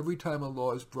idea that every time a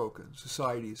law is broken,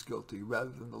 society is guilty rather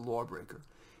than the lawbreaker.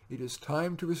 It is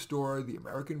time to restore the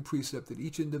American precept that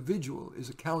each individual is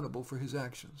accountable for his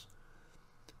actions.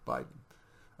 Biden.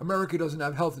 America doesn't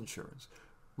have health insurance.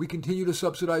 We continue to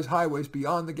subsidize highways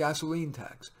beyond the gasoline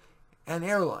tax and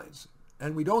airlines.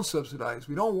 And we don't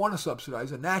want to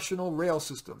subsidize a national rail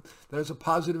system that has a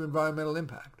positive environmental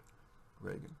impact.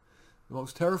 Reagan. The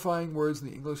most terrifying words in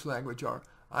the English language are,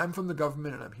 I'm from the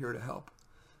government and I'm here to help.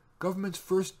 Government's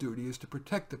first duty is to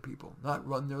protect the people, not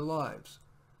run their lives.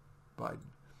 Biden.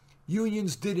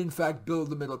 Unions did in fact build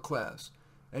the middle class.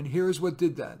 And here's what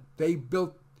did that.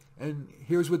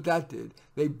 Here's what that did.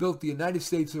 They built the United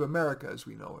States of America as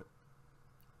we know it.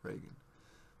 Reagan.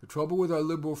 The trouble with our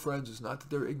liberal friends is not that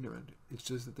they're ignorant. It's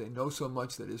just that they know so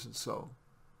much that isn't so.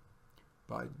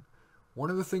 Biden. One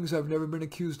of the things I've never been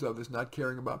accused of is not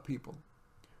caring about people.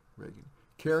 Reagan.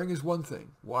 Caring is one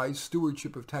thing. Wise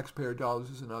stewardship of taxpayer dollars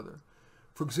is another.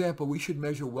 For example, we should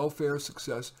measure welfare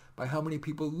success by how many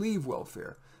people leave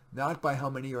welfare, not by how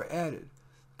many are added.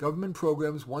 Government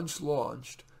programs once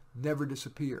launched never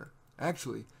disappear.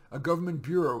 Actually, a government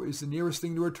bureau is the nearest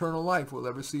thing to eternal life we'll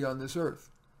ever see on this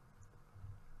earth.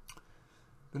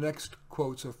 The next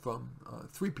quotes are from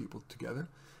three people together,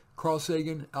 Carl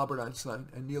Sagan, Albert Einstein,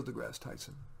 and Neil deGrasse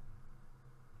Tyson.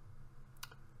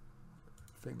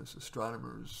 Famous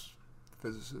astronomers,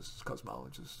 physicists,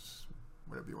 cosmologists,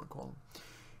 whatever you want to call them.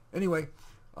 Anyway,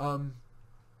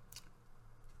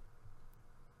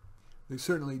 they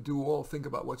certainly do all think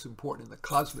about what's important in the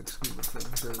cosmic scheme of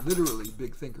things. They're literally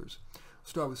big thinkers. I'll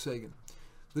start with Sagan.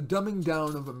 The dumbing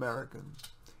down of America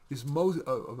is most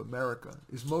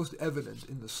evident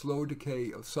in the slow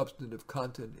decay of substantive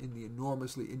content in the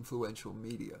enormously influential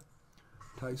media.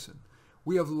 Tyson.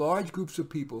 We have large groups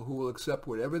of people who will accept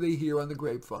whatever they hear on the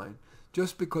grapevine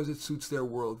just because it suits their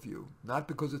worldview, not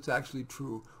because it's actually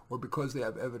true or because they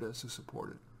have evidence to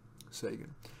support it.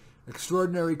 Sagan.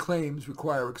 Extraordinary claims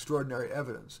require extraordinary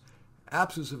evidence.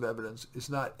 Absence of evidence is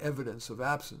not evidence of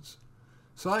absence.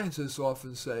 Scientists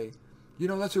often say,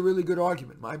 that's a really good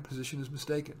argument. My position is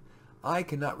mistaken. I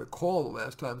cannot recall the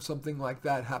last time something like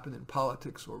that happened in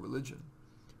politics or religion.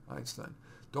 Einstein.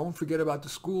 Don't forget about the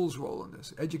school's role in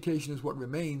this. Education is what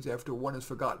remains after one has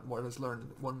forgotten what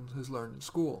one has learned in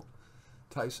school.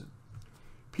 Tyson.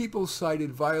 People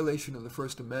cited violation of the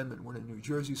First Amendment when a New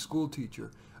Jersey school teacher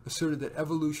asserted that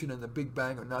evolution and the Big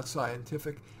Bang are not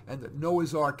scientific and that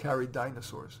Noah's Ark carried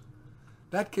dinosaurs.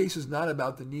 That case is not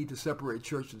about the need to separate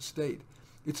church and state.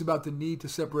 It's about the need to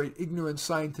separate ignorant,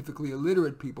 scientifically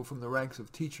illiterate people from the ranks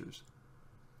of teachers.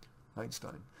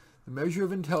 Einstein. The measure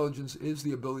of intelligence is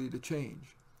the ability to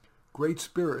change. Great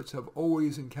spirits have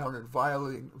always encountered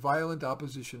violent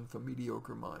opposition from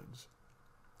mediocre minds.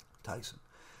 Tyson.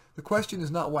 The question is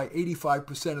not why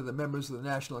 85% of the members of the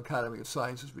National Academy of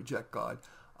Sciences reject God.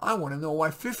 I want to know why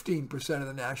 15% of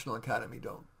the National Academy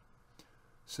don't.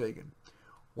 Sagan.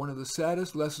 One of the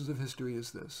saddest lessons of history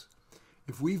is this.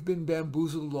 If we've been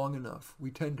bamboozled long enough, we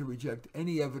tend to reject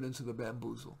any evidence of the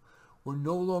bamboozle. We're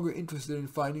no longer interested in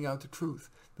finding out the truth.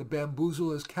 The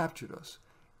bamboozle has captured us,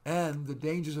 and the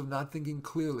dangers of not thinking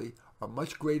clearly are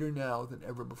much greater now than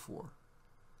ever before.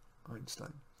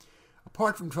 Einstein.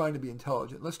 Apart from trying to be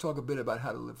intelligent, let's talk a bit about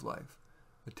how to live life.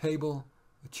 A table,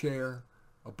 a chair,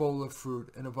 a bowl of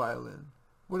fruit, and a violin.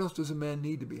 What else does a man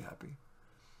need to be happy?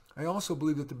 I also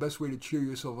believe that the best way to cheer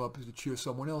yourself up is to cheer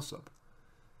someone else up.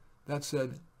 That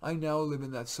said, I now live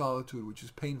in that solitude which is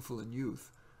painful in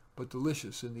youth, but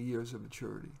delicious in the years of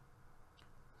maturity.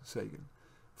 Sagan.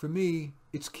 For me,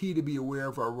 it's key to be aware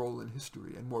of our role in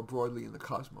history and more broadly in the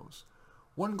cosmos.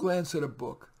 One glance at a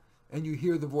book, and you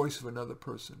hear the voice of another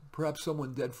person, perhaps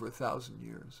someone dead for 1,000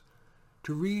 years.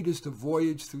 To read is to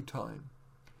voyage through time.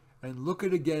 And look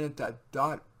again at that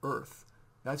dot Earth.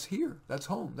 That's here. That's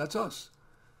home. That's us.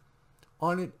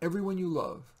 On it, everyone you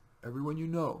love, everyone you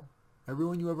know,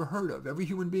 everyone you ever heard of, every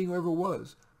human being who ever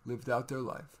was, lived out their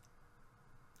life.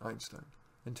 Einstein.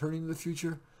 And turning to the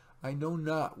future, I know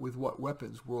not with what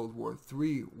weapons World War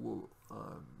III will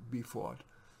be fought,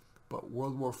 but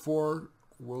World War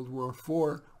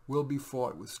IV will be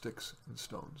fought with sticks and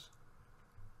stones.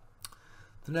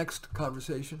 The next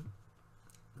conversation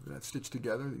that I've stitched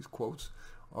together, these quotes,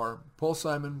 are Paul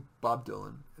Simon, Bob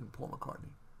Dylan, and Paul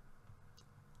McCartney.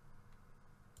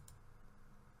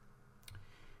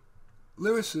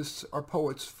 Lyricists are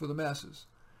poets for the masses.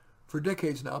 For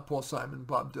decades now, Paul Simon,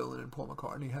 Bob Dylan, and Paul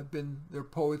McCartney have been their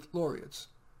poet laureates.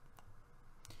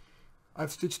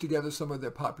 I've stitched together some of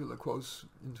their popular quotes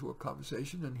into a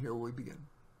conversation, and here we begin.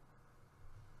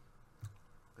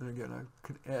 And again, I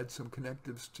can add some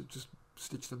connectives to just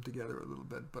stitch them together a little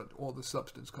bit, but all the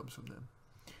substance comes from them.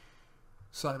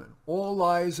 Simon, all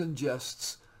lies and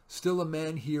jests, still a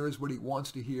man hears what he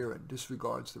wants to hear and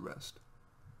disregards the rest.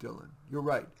 Dylan, you're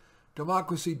right.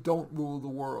 Democracy don't rule the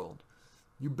world.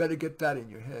 You better get that in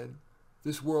your head.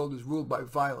 This world is ruled by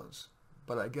violence,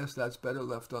 but I guess that's better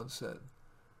left unsaid.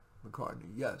 McCartney,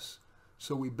 yes.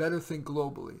 So we better think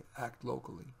globally, act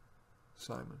locally.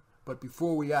 Simon, but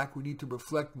before we act, we need to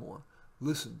reflect more.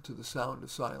 Listen to the sound of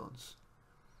silence.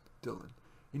 Dylan,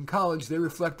 in college they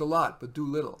reflect a lot, but do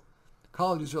little.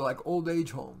 Colleges are like old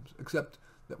age homes, except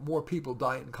that more people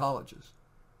die in colleges.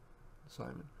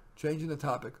 Simon, changing the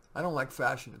topic, I don't like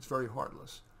fashion, it's very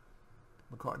heartless.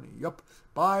 McCartney, yup.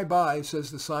 Bye bye, says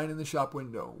the sign in the shop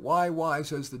window. Why,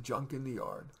 says the junk in the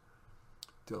yard.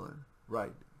 Dylan,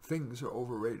 right. Things are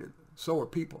overrated. So are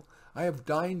people. I have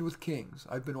dined with kings.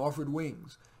 I've been offered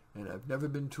wings, and I've never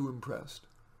been too impressed.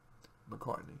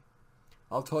 McCartney,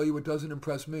 I'll tell you what doesn't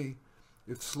impress me.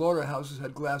 If slaughterhouses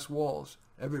had glass walls,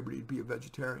 everybody'd be a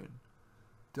vegetarian.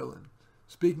 Dylan,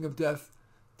 speaking of death,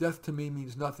 death to me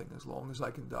means nothing as long as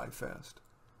I can die fast.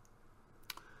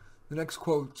 The next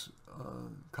quote,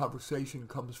 conversation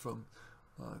comes from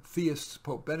theists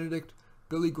Pope Benedict,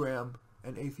 Billy Graham,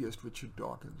 and atheist Richard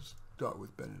Dawkins. Start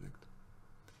with Benedict.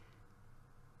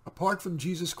 Apart from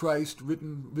Jesus Christ,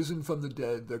 risen from the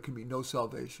dead, there can be no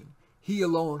salvation. He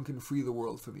alone can free the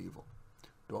world from evil.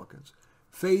 Dawkins.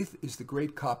 Faith is the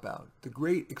great cop-out, the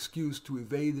great excuse to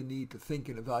evade the need to think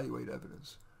and evaluate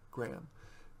evidence. Graham.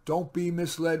 Don't be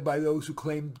misled by those who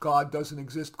claim God doesn't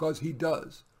exist, because he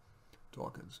does.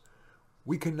 Dawkins.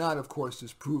 We cannot, of course,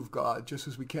 disprove God, just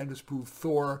as we can disprove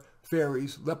Thor,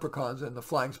 fairies, leprechauns, and the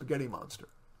flying spaghetti monster.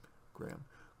 Graham.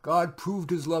 God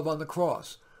proved his love on the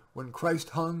cross. When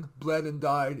Christ hung, bled, and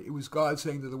died, it was God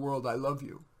saying to the world, I love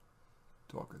you.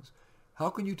 Dawkins. How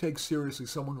can you take seriously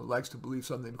someone who likes to believe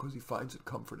something because he finds it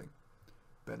comforting?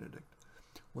 Benedict.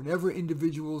 Whenever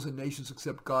individuals and nations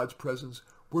accept God's presence,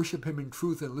 worship him in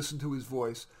truth, and listen to his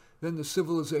voice, then the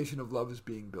civilization of love is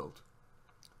being built.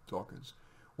 Dawkins.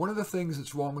 One of the things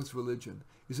that's wrong with religion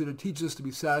is that it teaches us to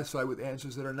be satisfied with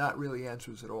answers that are not really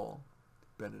answers at all.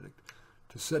 Benedict.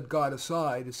 To set God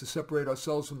aside is to separate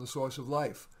ourselves from the source of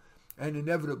life, and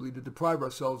inevitably to deprive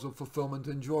ourselves of fulfillment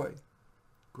and joy.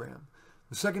 Graham.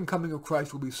 The second coming of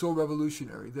Christ will be so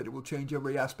revolutionary that it will change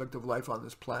every aspect of life on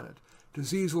this planet.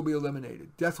 Disease will be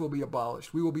eliminated. Death will be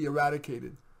abolished. We will be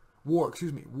eradicated. War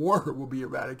will be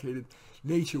eradicated.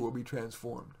 Nature will be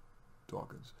transformed.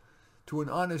 Dawkins. To an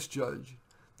honest judge,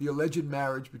 the alleged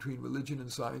marriage between religion and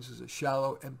science is a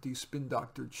shallow, empty,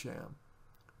 spin-doctored sham.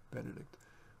 Benedict.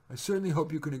 I certainly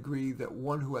hope you can agree that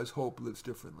one who has hope lives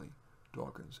differently.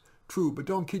 Dawkins. True, but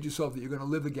don't kid yourself that you're going to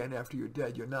live again after you're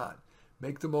dead. You're not.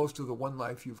 Make the most of the one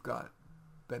life you've got.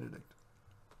 Benedict.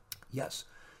 Yes.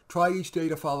 Try each day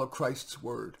to follow Christ's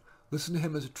word. Listen to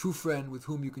him as a true friend with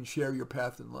whom you can share your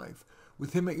path in life.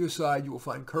 With him at your side, you will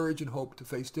find courage and hope to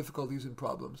face difficulties and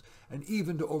problems, and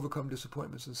even to overcome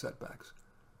disappointments and setbacks.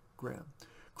 Graham.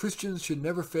 Christians should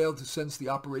never fail to sense the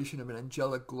operation of an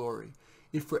angelic glory.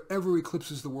 It forever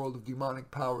eclipses the world of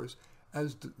demonic powers,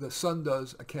 as the sun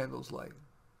does a candle's light.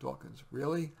 Dawkins.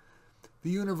 Really? The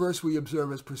universe we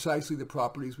observe has precisely the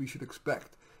properties we should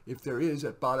expect. If there is,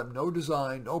 at bottom, no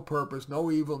design, no purpose,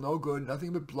 no evil, no good,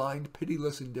 nothing but blind,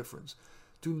 pitiless indifference.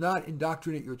 Do not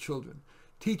indoctrinate your children.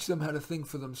 Teach them how to think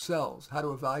for themselves, how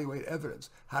to evaluate evidence,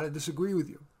 how to disagree with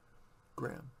you.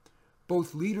 Graham.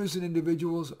 Both leaders and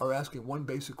individuals are asking one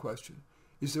basic question.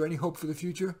 Is there any hope for the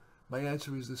future? My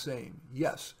answer is the same.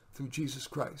 Yes, through Jesus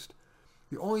Christ.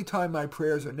 The only time my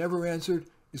prayers are never answered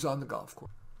is on the golf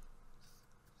course.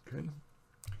 Okay.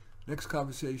 Next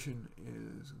conversation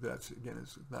is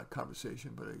not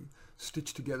conversation, but a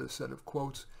stitched together set of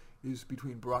quotes is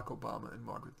between Barack Obama and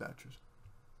Margaret Thatcher.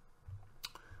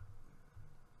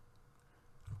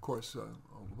 Of course,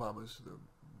 Obama's the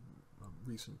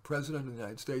recent president of the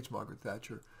United States, Margaret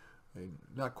Thatcher, a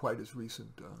not quite as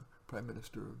recent Prime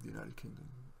Minister of the United Kingdom,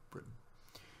 Britain.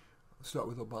 I'll start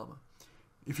with Obama.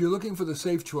 If you're looking for the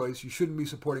safe choice, you shouldn't be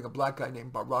supporting a black guy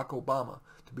named Barack Obama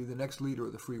to be the next leader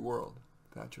of the free world.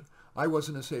 Thatcher. I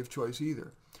wasn't a safe choice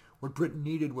either. What Britain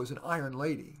needed was an Iron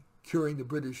Lady curing the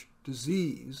British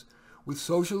disease. With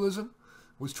socialism,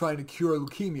 was trying to cure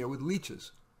leukemia with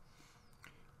leeches.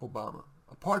 Obama.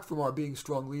 Apart from our being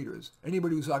strong leaders,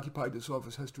 anybody who's occupied this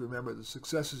office has to remember that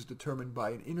success is determined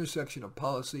by an intersection of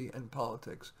policy and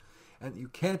politics, and you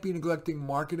can't be neglecting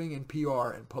marketing and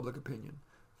PR and public opinion.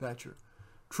 Thatcher.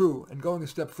 True, and going a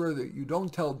step further, you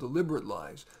don't tell deliberate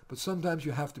lies, but sometimes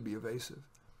you have to be evasive.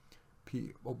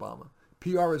 Obama.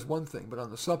 PR is one thing, but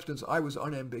on the substance, I was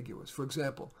unambiguous. For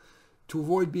example, to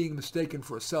avoid being mistaken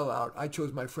for a sellout, I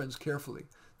chose my friends carefully.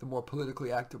 The more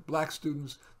politically active black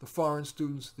students, the foreign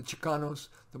students, the Chicanos,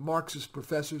 the Marxist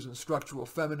professors and structural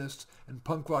feminists, and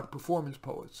punk rock performance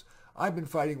poets. I've been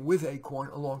fighting with Acorn,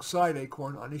 alongside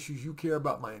Acorn, on issues you care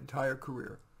about my entire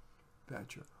career.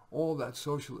 Thatcher. All that's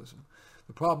socialism.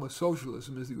 The problem with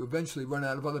socialism is that you eventually run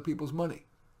out of other people's money.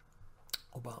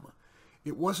 Obama.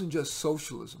 It wasn't just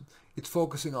socialism. It's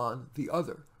focusing on the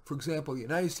other. For example, the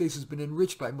United States has been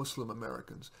enriched by Muslim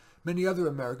Americans. Many other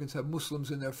Americans have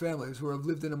Muslims in their families who have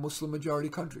lived in a Muslim-majority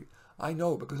country. I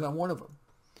know because I'm one of them.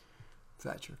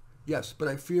 Thatcher. Yes, but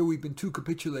I fear we've been too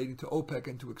capitulating to OPEC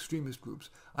and to extremist groups.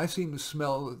 I seem to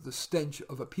smell the stench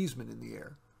of appeasement in the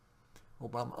air.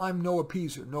 Obama. I'm no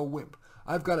appeaser, no wimp.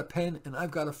 I've got a pen and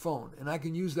I've got a phone, and I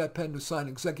can use that pen to sign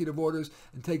executive orders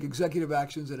and take executive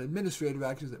actions and administrative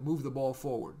actions that move the ball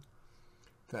forward.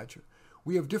 Thatcher.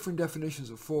 We have different definitions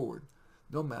of forward.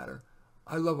 No matter.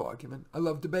 I love argument. I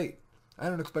love debate. I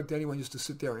don't expect anyone just to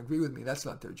sit there and agree with me. That's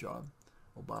not their job.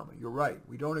 Obama. You're right.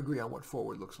 We don't agree on what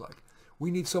forward looks like. We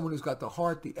need someone who's got the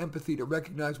heart, the empathy to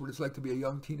recognize what it's like to be a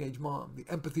young teenage mom,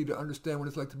 the empathy to understand what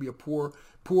it's like to be a poor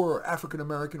or African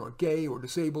American or gay or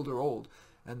disabled or old.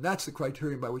 And that's the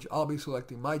criterion by which I'll be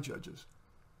selecting my judges.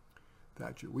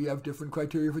 Thatcher. We have different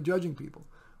criteria for judging people.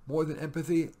 More than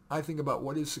empathy, I think about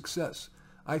what is success.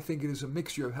 I think it is a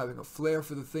mixture of having a flair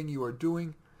for the thing you are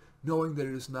doing, knowing that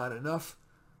it is not enough,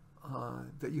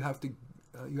 that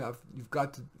you've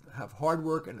got to have hard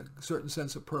work and a certain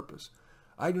sense of purpose.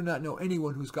 I do not know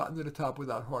anyone who's gotten to the top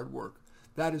without hard work.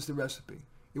 That is the recipe.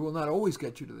 It will not always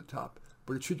get you to the top,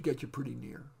 but it should get you pretty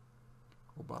near.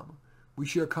 Obama. We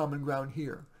share common ground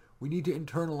here. We need to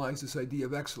internalize this idea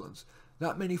of excellence.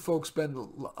 Not many folks spend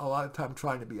a lot of time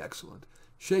trying to be excellent.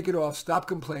 Shake it off, stop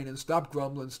complaining, stop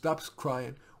grumbling, stop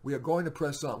crying. We are going to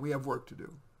press on. We have work to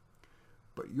do.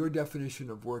 But your definition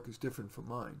of work is different from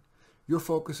mine. You're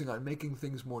focusing on making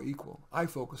things more equal. I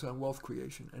focus on wealth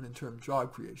creation and in turn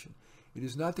job creation. It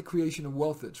is not the creation of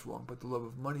wealth that's wrong, but the love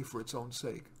of money for its own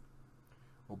sake.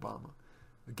 Obama.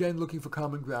 Again, looking for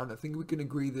common ground, I think we can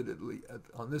agree that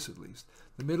on this at least.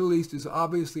 The Middle East is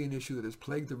obviously an issue that has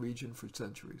plagued the region for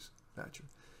centuries. Thatcher.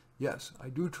 Yes, I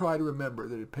do try to remember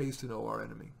that it pays to know our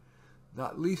enemy,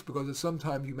 not least because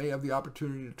sometimes you may have the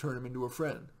opportunity to turn him into a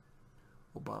friend.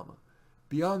 Obama.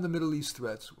 Beyond the Middle East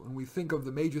threats, when we think of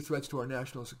the major threats to our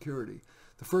national security,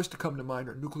 the first to come to mind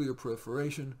are nuclear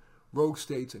proliferation, rogue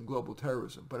states, and global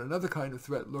terrorism. But another kind of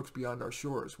threat lurks beyond our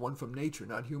shores, one from nature,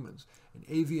 not humans, an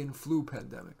avian flu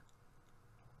pandemic.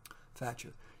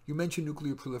 Thatcher. You mentioned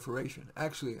nuclear proliferation.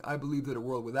 Actually, I believe that a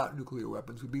world without nuclear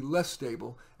weapons would be less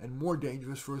stable and more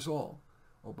dangerous for us all.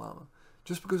 Obama.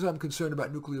 Just because I'm concerned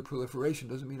about nuclear proliferation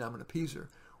doesn't mean I'm an appeaser.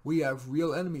 We have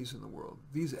real enemies in the world.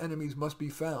 These enemies must be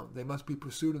found. They must be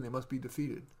pursued and they must be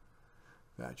defeated.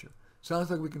 Thatcher.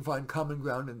 Sounds like we can find common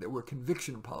ground and that we're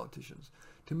conviction politicians.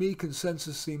 To me,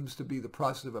 consensus seems to be the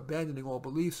process of abandoning all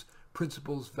beliefs,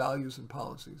 principles, values, and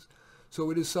policies. So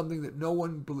it is something that no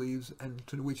one believes and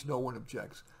to which no one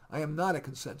objects. I am not a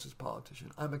consensus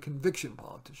politician. I'm a conviction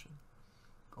politician.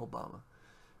 Obama.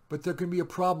 But there can be a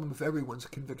problem if everyone's a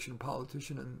conviction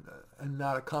politician and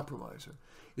not a compromiser.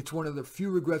 It's one of the few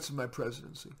regrets of my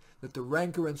presidency, that the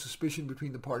rancor and suspicion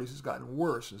between the parties has gotten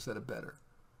worse instead of better.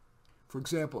 For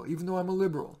example, even though I'm a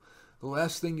liberal, the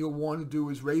last thing you'll want to do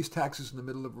is raise taxes in the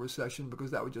middle of a recession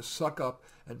because that would just suck up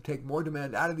and take more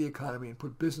demand out of the economy and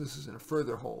put businesses in a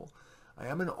further hole. I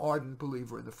am an ardent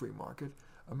believer in the free market.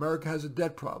 America has a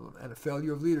debt problem and a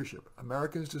failure of leadership.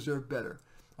 Americans deserve better.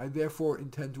 I therefore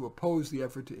intend to oppose the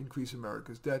effort to increase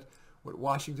America's debt. What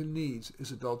Washington needs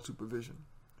is adult supervision.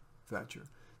 Thatcher.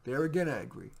 There again I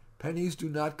agree. Pennies do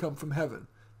not come from heaven.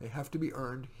 They have to be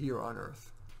earned here on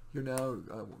earth. You're now,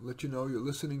 let you know, you're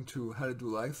listening to How to Do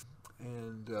Life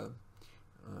and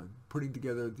putting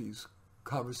together these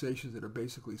conversations that are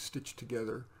basically stitched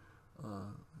together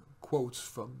quotes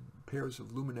from pairs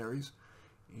of luminaries.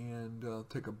 And I'll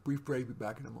take a brief break, be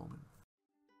back in a moment.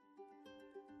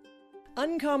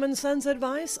 Uncommon sense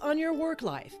advice on your work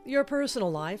life, your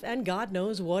personal life, and God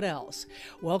knows what else.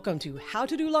 Welcome to How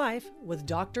to Do Life with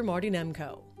Dr. Marty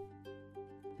Nemko.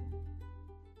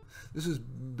 This is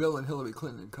Bill and Hillary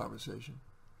Clinton in conversation.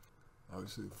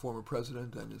 Obviously, the former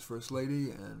president and his first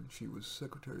lady, and she was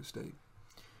Secretary of State.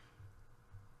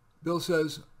 Bill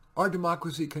says, our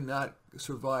democracy cannot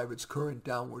survive its current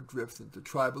downward drift into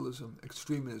tribalism,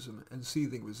 extremism, and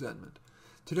seething resentment.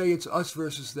 Today, it's us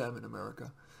versus them in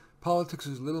America. Politics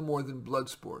is little more than blood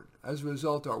sport. As a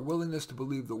result, our willingness to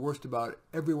believe the worst about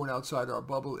everyone outside our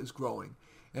bubble is growing,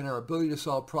 and our ability to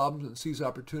solve problems and seize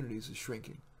opportunities is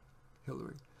shrinking.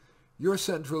 Hillary, you're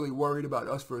centrally worried about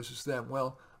us versus them.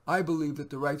 Well, I believe that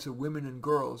the rights of women and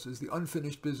girls is the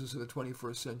unfinished business of the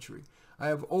 21st century. I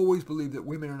have always believed that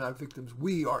women are not victims.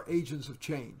 We are agents of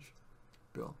change.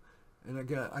 Bill. And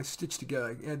again, I stitch together,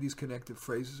 I add these connective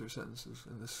phrases or sentences,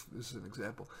 and this is an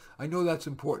example. I know that's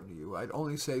important to you. I'd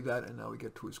only say that, and now we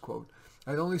get to his quote,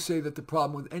 I'd only say that the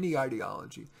problem with any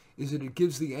ideology is that it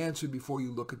gives the answer before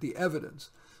you look at the evidence.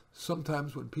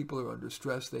 Sometimes when people are under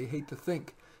stress, they hate to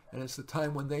think, and it's the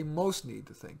time when they most need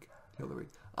to think. Hillary,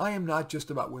 I am not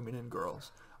just about women and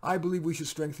girls. I believe we should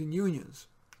strengthen unions.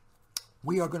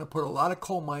 We are going to put a lot of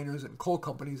coal miners and coal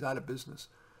companies out of business.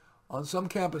 On some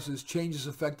campuses, change is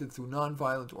effected through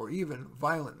nonviolent or even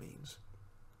violent means.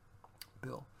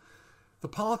 Bill, the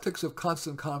politics of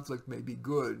constant conflict may be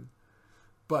good,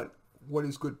 but what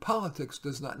is good politics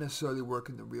does not necessarily work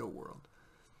in the real world.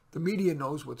 The media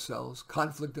knows what sells,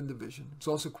 conflict and division. It's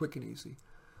also quick and easy.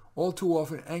 All too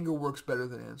often, anger works better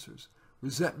than answers,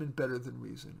 resentment better than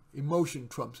reason. Emotion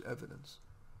trumps evidence.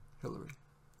 Hillary,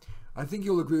 I think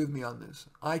you'll agree with me on this.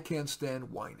 I can't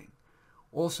stand whining.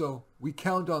 Also, we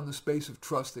count on the space of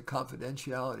trust that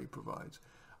confidentiality provides.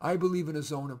 I believe in a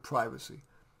zone of privacy.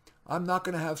 I'm not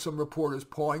going to have some reporters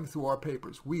pawing through our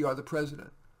papers. We are the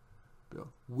president.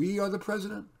 Bill, we are the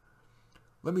president?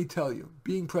 Let me tell you,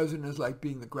 being president is like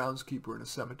being the groundskeeper in a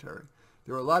cemetery.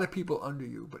 There are a lot of people under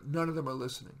you, but none of them are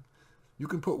listening. You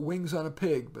can put wings on a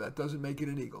pig, but that doesn't make it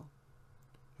an eagle.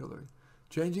 Hillary,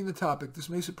 changing the topic, this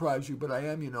may surprise you, but I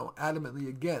am, adamantly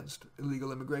against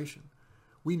illegal immigration.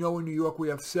 We know in New York we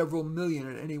have several million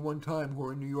at any one time who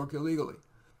are in New York illegally.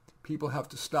 People have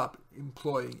to stop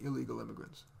employing illegal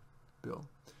immigrants. Bill,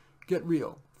 get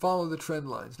real. Follow the trend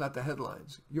lines, not the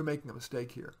headlines. You're making a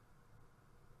mistake here.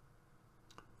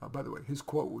 By the way, his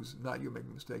quote was not "you're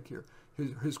making a mistake here."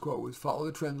 His quote was "follow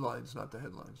the trend lines, not the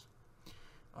headlines."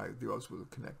 Those were the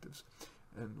connectives.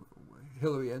 And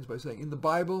Hillary ends by saying, in the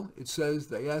Bible, it says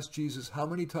they asked Jesus how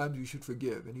many times you should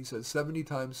forgive, and he says 70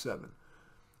 times 7.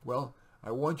 Well, I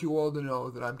want you all to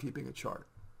know that I'm keeping a chart.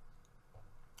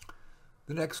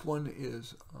 The next one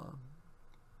is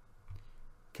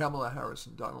Kamala Harris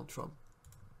and Donald Trump.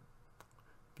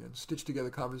 Again, stitch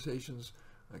together conversations.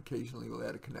 Occasionally we'll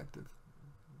add a connective,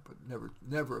 but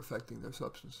never affecting their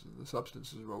substances. The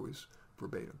substances are always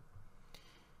verbatim.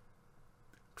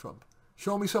 Trump,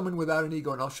 show me someone without an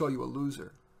ego and I'll show you a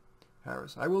loser.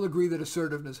 Harris, I will agree that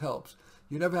assertiveness helps.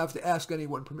 You never have to ask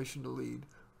anyone permission to lead.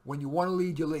 When you want to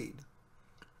lead, you lead.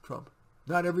 Trump,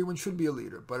 not everyone should be a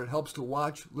leader, but it helps to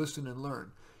watch, listen, and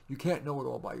learn. You can't know it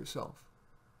all by yourself.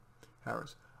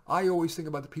 Harris, I always think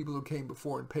about the people who came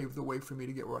before and paved the way for me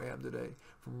to get where I am today,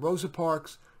 from Rosa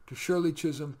Parks to Shirley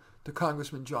Chisholm to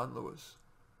Congressman John Lewis.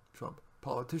 Trump,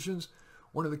 politicians,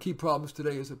 one of the key problems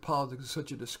today is that politics is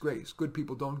such a disgrace. Good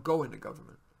people don't go into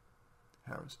government.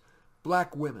 Harris,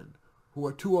 black women who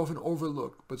are too often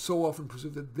overlooked, but so often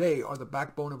presume that they are the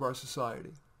backbone of our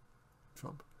society.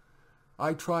 Trump,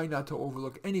 I try not to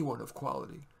overlook anyone of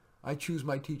quality. I choose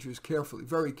my teachers carefully,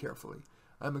 very carefully.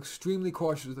 I'm extremely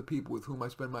cautious of the people with whom I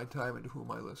spend my time and to whom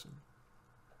I listen.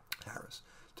 Harris,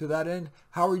 to that end,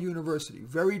 Howard University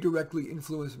very directly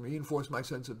influenced and reinforced my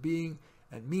sense of being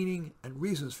and meaning and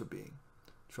reasons for being.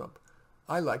 Trump,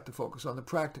 I like to focus on the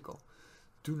practical.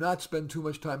 Do not spend too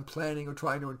much time planning or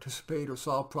trying to anticipate or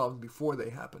solve problems before they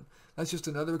happen. That's just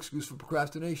another excuse for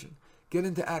procrastination. Get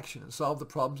into action and solve the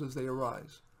problems as they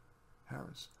arise.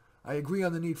 Harris, I agree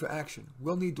on the need for action.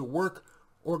 We'll need to work,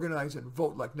 organize, and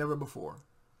vote like never before.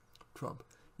 Trump,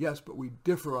 yes, but we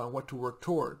differ on what to work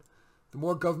toward. The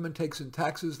more government takes in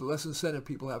taxes, the less incentive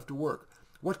people have to work.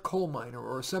 What coal miner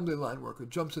or assembly line worker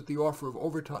jumps at the offer of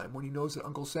overtime when he knows that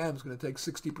Uncle Sam's going to take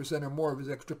 60% or more of his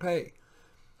extra pay?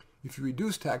 If you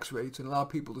reduce tax rates and allow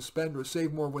people to spend or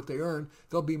save more of what they earn,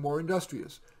 they'll be more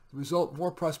industrious. The result,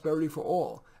 more prosperity for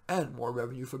all and more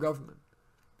revenue for government.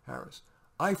 Harris,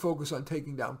 I focus on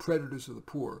taking down predators of the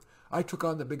poor. I took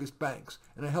on the biggest banks,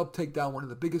 and I helped take down one of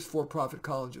the biggest for-profit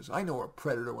colleges. I know a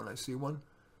predator when I see one.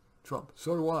 Trump,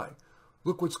 so do I.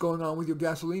 Look what's going on with your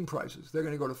gasoline prices. They're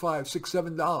going to go to $5,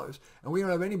 $6, $7, and we don't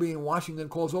have anybody in Washington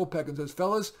that calls OPEC and says,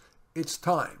 fellas, it's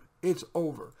time. It's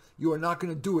over. You are not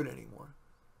going to do it anymore.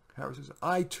 Harris says,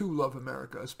 I too love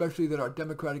America, especially that our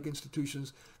democratic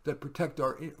institutions that protect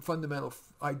our fundamental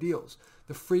ideals,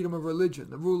 the freedom of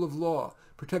religion, the rule of law,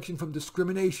 protection from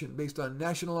discrimination based on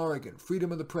national origin,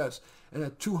 freedom of the press, and a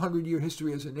 200-year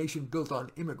history as a nation built on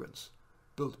immigrants,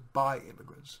 built by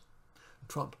immigrants.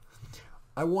 Trump,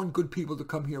 I want good people to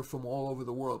come here from all over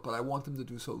the world, but I want them to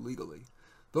do so legally.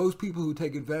 Those people who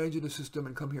take advantage of the system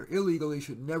and come here illegally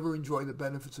should never enjoy the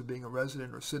benefits of being a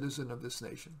resident or citizen of this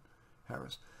nation.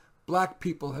 Harris, black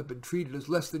people have been treated as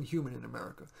less than human in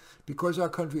America because our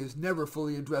country has never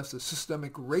fully addressed the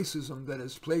systemic racism that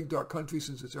has plagued our country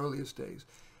since its earliest days.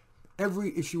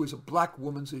 Every issue is a black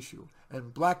woman's issue,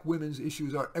 and black women's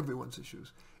issues are everyone's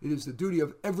issues. It is the duty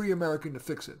of every American to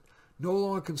fix it. No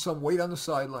longer can some wait on the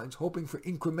sidelines hoping for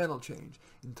incremental change.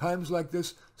 In times like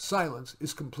this, silence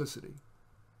is complicity.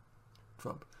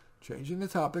 Trump, changing the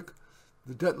topic,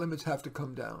 the debt limits have to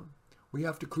come down. We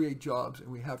have to create jobs,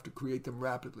 and we have to create them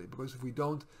rapidly, because if we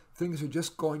don't, things are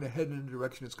just going to head in a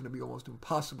direction it's going to be almost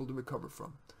impossible to recover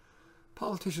from.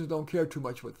 Politicians don't care too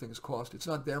much what things cost. It's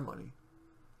not their money.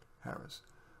 Harris,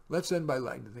 let's end by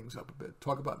lightening things up a bit.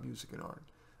 Talk about music and art.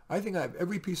 I think I have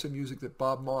every piece of music that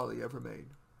Bob Marley ever made.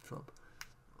 Trump,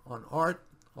 on art,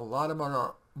 a lot of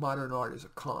modern art is a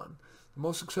con. The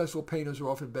most successful painters are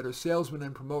often better salesmen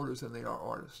and promoters than they are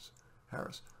artists.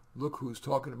 Harris, look who's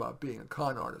talking about being a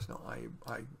con artist. No,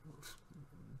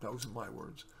 those are my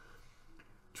words.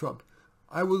 Trump,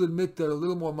 I will admit that a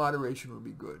little more moderation would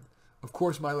be good. Of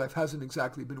course, my life hasn't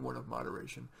exactly been one of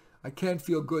moderation. I can't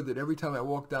feel good that every time I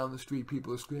walk down the street,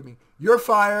 people are screaming, "You're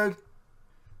fired!"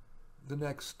 The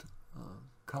next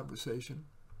conversation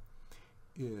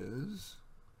is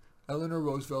Eleanor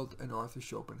Roosevelt and Arthur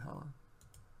Schopenhauer.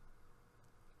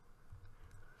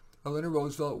 Eleanor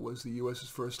Roosevelt was the U.S.'s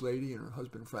First Lady in her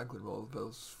husband Franklin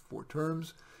Roosevelt's 4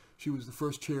 terms. She was the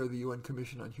first chair of the UN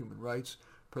Commission on Human Rights.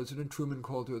 President Truman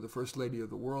called her the First Lady of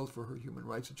the World for her human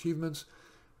rights achievements.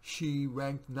 She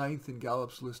ranked 9th in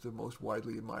Gallup's list of most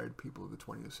widely admired people of the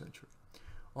 20th century.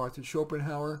 Arthur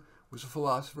Schopenhauer was a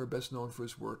philosopher best known for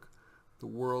his work, The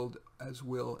World as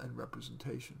Will and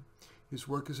Representation. His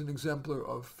work is an exemplar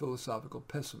of philosophical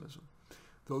pessimism.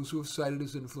 Those who have cited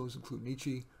his influence include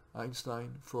Nietzsche,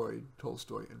 Einstein, Freud,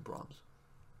 Tolstoy, and Brahms.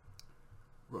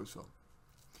 Roosevelt.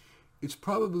 It's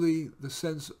probably the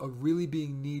sense of really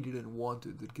being needed and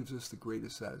wanted that gives us the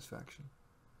greatest satisfaction.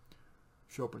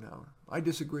 Schopenhauer. I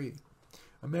disagree.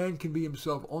 A man can be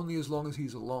himself only as long as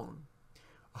he's alone.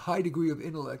 A high degree of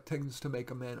intellect tends to make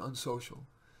a man unsocial.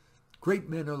 Great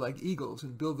men are like eagles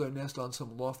and build their nest on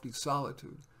some lofty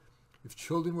solitude. If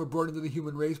children were brought into the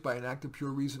human race by an act of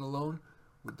pure reason alone,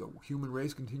 would the human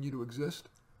race continue to exist?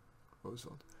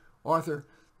 Roosevelt. Arthur,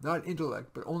 not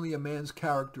intellect, but only a man's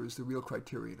character is the real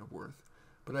criterion of worth.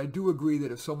 But I do agree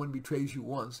that if someone betrays you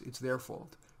once, it's their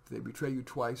fault. If they betray you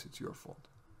twice, it's your fault.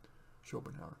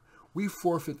 Schopenhauer. We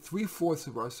forfeit 3/4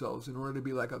 of ourselves in order to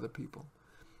be like other people.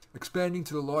 Expanding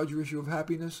to the larger issue of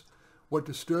happiness, what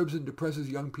disturbs and depresses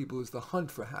young people is the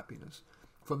hunt for happiness.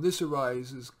 From this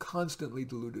arises constantly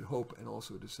diluted hope and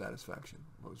also dissatisfaction.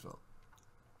 Roosevelt.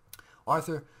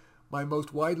 Arthur, my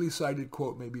most widely cited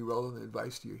quote may be relevant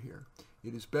advice to you here.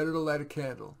 It is better to light a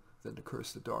candle than to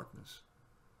curse the darkness.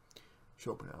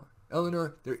 Schopenhauer.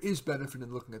 Eleanor, there is benefit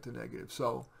in looking at the negative.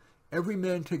 So, every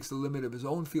man takes the limit of his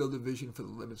own field of vision for the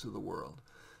limits of the world.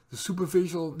 The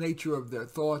superficial nature of their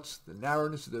thoughts, the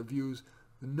narrowness of their views,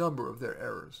 the number of their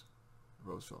errors.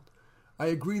 Roosevelt. I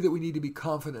agree that we need to be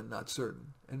confident, not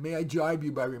certain. And may I jibe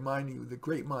you by reminding you that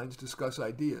great minds discuss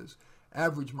ideas,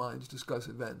 average minds discuss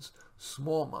events,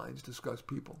 small minds discuss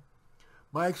people.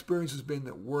 My experience has been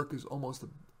that work is almost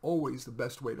always the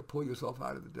best way to pull yourself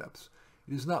out of the depths.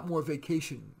 It is not more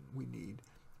vacation we need.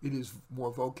 It is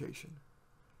more vocation.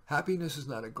 Happiness is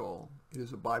not a goal. It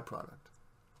is a byproduct.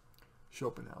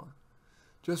 Schopenhauer.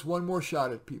 Just one more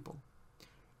shot at people.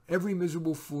 Every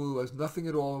miserable fool who has nothing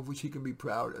at all of which he can be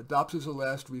proud adopts as a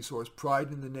last resource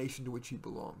pride in the nation to which he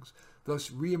belongs, thus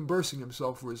reimbursing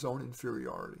himself for his own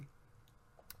inferiority.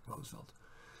 Roosevelt.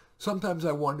 Sometimes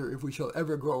I wonder if we shall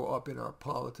ever grow up in our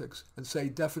politics and say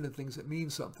definite things that mean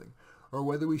something, or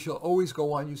whether we shall always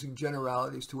go on using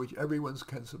generalities to which everyone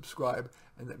can subscribe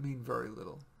and that mean very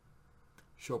little.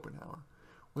 Schopenhauer.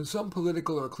 When some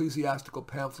political or ecclesiastical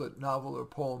pamphlet, novel, or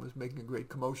poem is making a great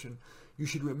commotion, you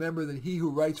should remember that he who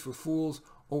writes for fools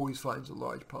always finds a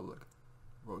large public.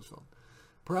 Roosevelt.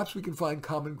 Perhaps we can find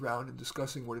common ground in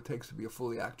discussing what it takes to be a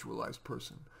fully actualized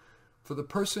person. For the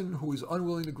person who is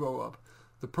unwilling to grow up,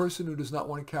 the person who does not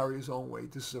want to carry his own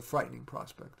weight, this is a frightening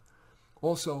prospect.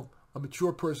 Also, a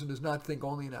mature person does not think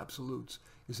only in absolutes,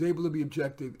 is able to be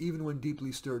objective even when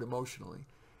deeply stirred emotionally,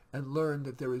 and learn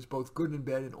that there is both good and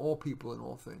bad in all people and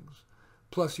all things.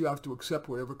 Plus, you have to accept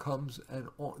whatever comes, and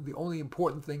the only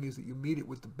important thing is that you meet it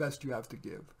with the best you have to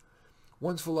give.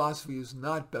 One's philosophy is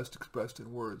not best expressed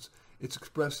in words. It's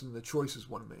expressed in the choices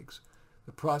one makes.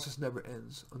 The process never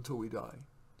ends until we die.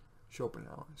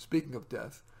 Schopenhauer. Speaking of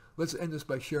death, let's end this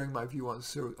by sharing my view on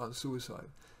suicide.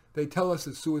 They tell us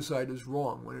that suicide is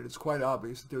wrong when it is quite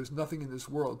obvious that there is nothing in this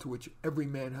world to which every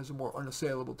man has a more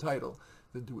unassailable title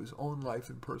than to his own life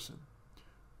in person.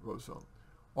 Roosevelt.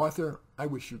 Arthur, I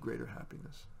wish you greater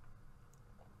happiness.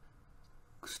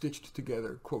 Stitched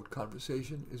together, quote,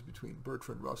 conversation is between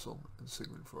Bertrand Russell and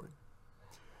Sigmund Freud.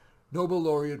 Nobel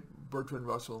laureate Bertrand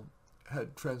Russell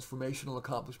had transformational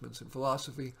accomplishments in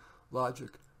philosophy,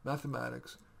 logic,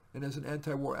 mathematics, and as an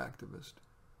anti-war activist.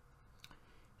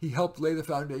 He helped lay the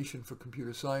foundation for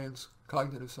computer science,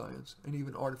 cognitive science, and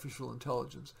even artificial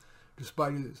intelligence,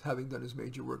 despite having done his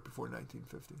major work before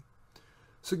 1950.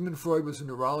 Sigmund Freud was a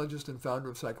neurologist and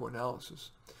founder of psychoanalysis.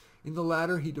 In the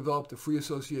latter, he developed the free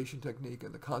association technique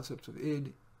and the concepts of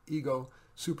id, ego,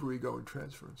 superego, and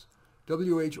transference.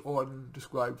 W. H. Auden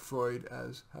described Freud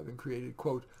as having created,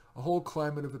 quote, a whole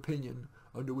climate of opinion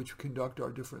under which we conduct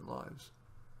our different lives.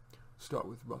 Start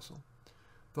with Russell.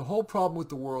 The whole problem with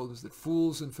the world is that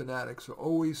fools and fanatics are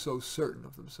always so certain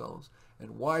of themselves,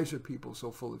 and wiser people so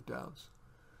full of doubts.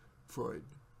 Freud.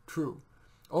 True.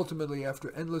 Ultimately,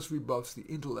 after endless rebuffs, the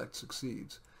intellect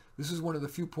succeeds. This is one of the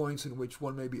few points in which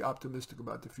one may be optimistic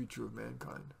about the future of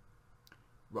mankind.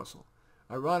 Russell.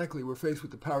 Ironically, we're faced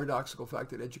with the paradoxical fact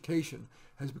that education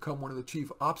has become one of the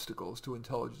chief obstacles to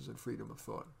intelligence and freedom of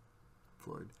thought.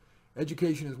 Freud.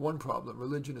 Education is one problem,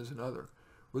 religion is another.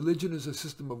 Religion is a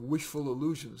system of wishful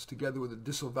illusions together with a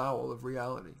disavowal of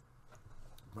reality.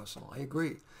 Russell. I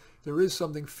agree. There is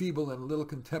something feeble and a little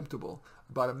contemptible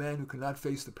about a man who cannot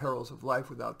face the perils of life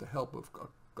without the help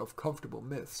of comfortable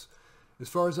myths. As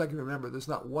far as I can remember, there's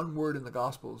not one word in the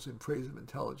Gospels in praise of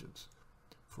intelligence.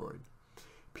 Freud.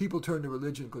 People turn to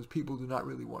religion because people do not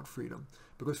really want freedom,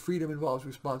 because freedom involves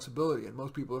responsibility, and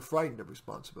most people are frightened of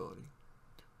responsibility.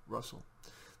 Russell.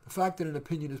 The fact that an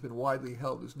opinion has been widely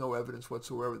held is no evidence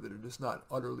whatsoever that it is not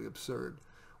utterly absurd.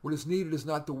 What is needed is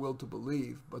not the will to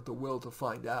believe, but the will to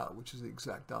find out, which is the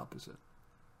exact opposite.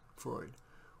 Freud.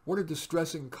 What a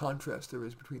distressing contrast there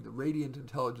is between the radiant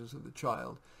intelligence of the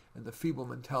child and the feeble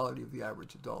mentality of the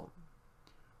average adult.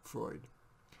 Freud.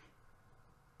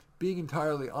 Being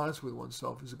entirely honest with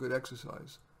oneself is a good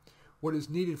exercise. What is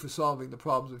needed for solving the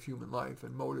problems of human life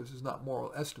and motives is not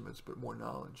moral estimates, but more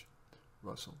knowledge.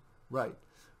 Russell. Right.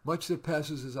 Much that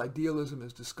passes as idealism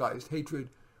is disguised hatred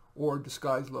or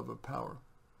disguised love of power.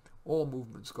 All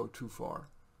movements go too far.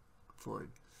 Freud.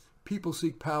 People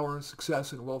seek power,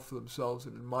 success, and wealth for themselves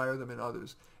and admire them in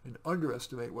others and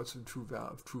underestimate what's of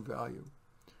true value.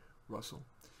 Russell.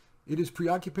 It is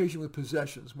preoccupation with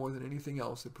possessions more than anything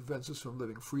else that prevents us from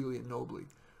living freely and nobly.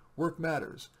 Work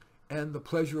matters, and the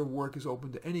pleasure of work is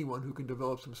open to anyone who can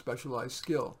develop some specialized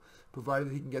skill, provided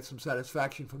that he can get some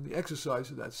satisfaction from the exercise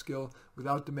of that skill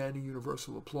without demanding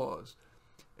universal applause.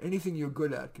 Anything you're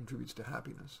good at contributes to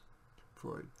happiness.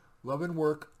 Freud. Love and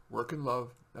work, work and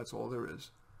love, that's all there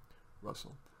is.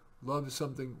 Russell. Love is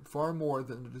something far more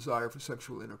than the desire for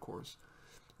sexual intercourse.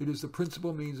 It is the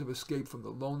principal means of escape from the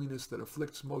loneliness that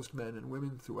afflicts most men and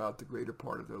women throughout the greater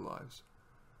part of their lives.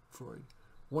 Freud.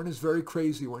 One is very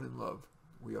crazy when in love.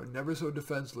 We are never so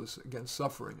defenseless against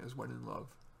suffering as when in love.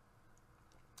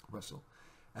 Russell.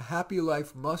 A happy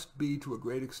life must be to a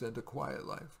great extent a quiet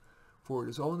life, for it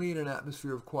is only in an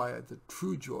atmosphere of quiet that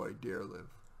true joy dare live.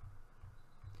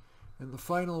 And the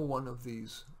final one of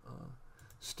these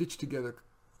stitched together,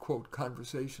 quote,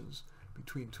 conversations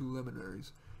between two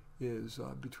luminaries is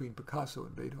between Picasso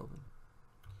and Beethoven.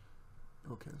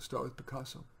 Okay, let's start with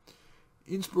Picasso.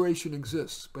 Inspiration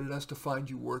exists, but it has to find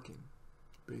you working.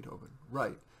 Beethoven.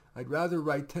 Right. I'd rather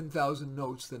write 10,000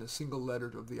 notes than a single letter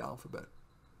of the alphabet.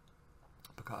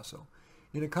 Picasso.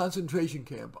 In a concentration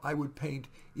camp, I would paint,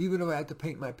 even if I had to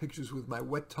paint my pictures with my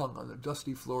wet tongue on the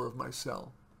dusty floor of my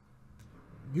cell.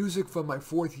 Music from my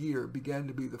 4th year began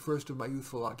to be the first of my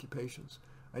youthful occupations.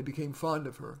 I became fond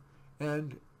of her,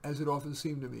 and, as it often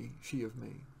seemed to me, she of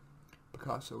me.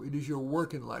 Picasso. It is your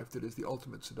work in life that is the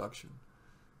ultimate seduction.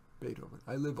 Beethoven.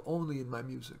 I live only in my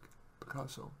music.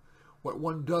 Picasso. What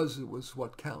one does was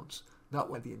what counts, not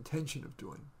what the intention of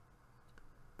doing.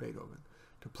 Beethoven.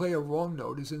 To play a wrong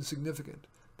note is insignificant.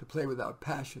 To play without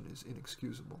passion is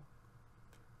inexcusable.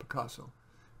 Picasso.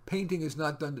 Painting is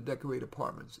not done to decorate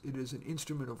apartments. It is an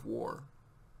instrument of war.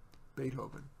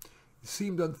 Beethoven. It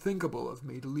seemed unthinkable of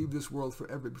me to leave this world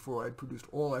forever before I had produced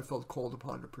all I felt called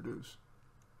upon to produce.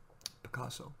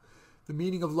 Picasso. The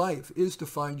meaning of life is to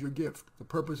find your gift. The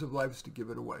purpose of life is to give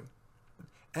it away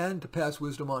and to pass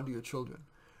wisdom on to your children.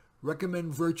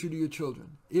 Recommend virtue to your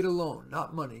children. It alone,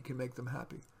 not money, can make them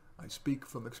happy. I speak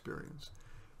from experience.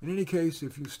 In any case,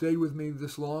 if you stayed with me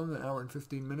this long, an hour and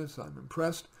 15 minutes, I'm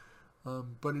impressed.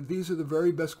 But these are the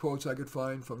very best quotes I could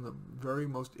find from the very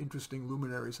most interesting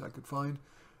luminaries I could find.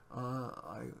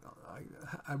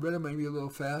 I read them maybe a little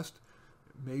fast.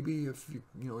 Maybe if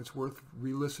it's worth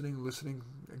re-listening, listening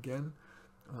again.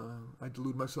 I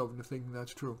delude myself into thinking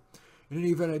that's true. In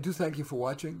any event, I do thank you for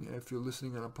watching. If you're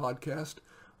listening on a podcast,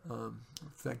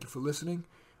 thank you for listening.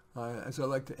 As I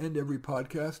like to end every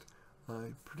podcast,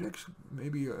 I predict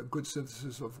maybe a good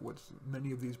synthesis of what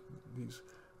many of these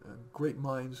great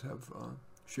minds have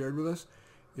shared with us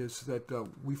is that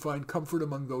we find comfort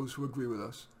among those who agree with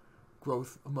us,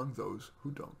 growth among those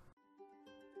who don't.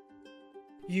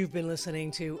 You've been listening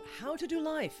to How to Do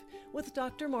Life with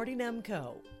Dr. Marty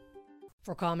Nemko.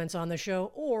 For comments on the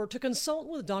show or to consult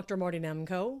with Dr. Marty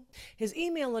Nemko, his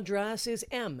email address is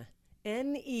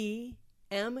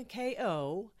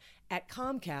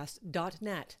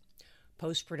mnemko@comcast.net.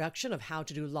 Post-production of How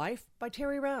to Do Life by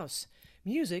Terry Rouse.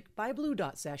 Music by Blue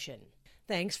Dot Session.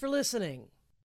 Thanks for listening.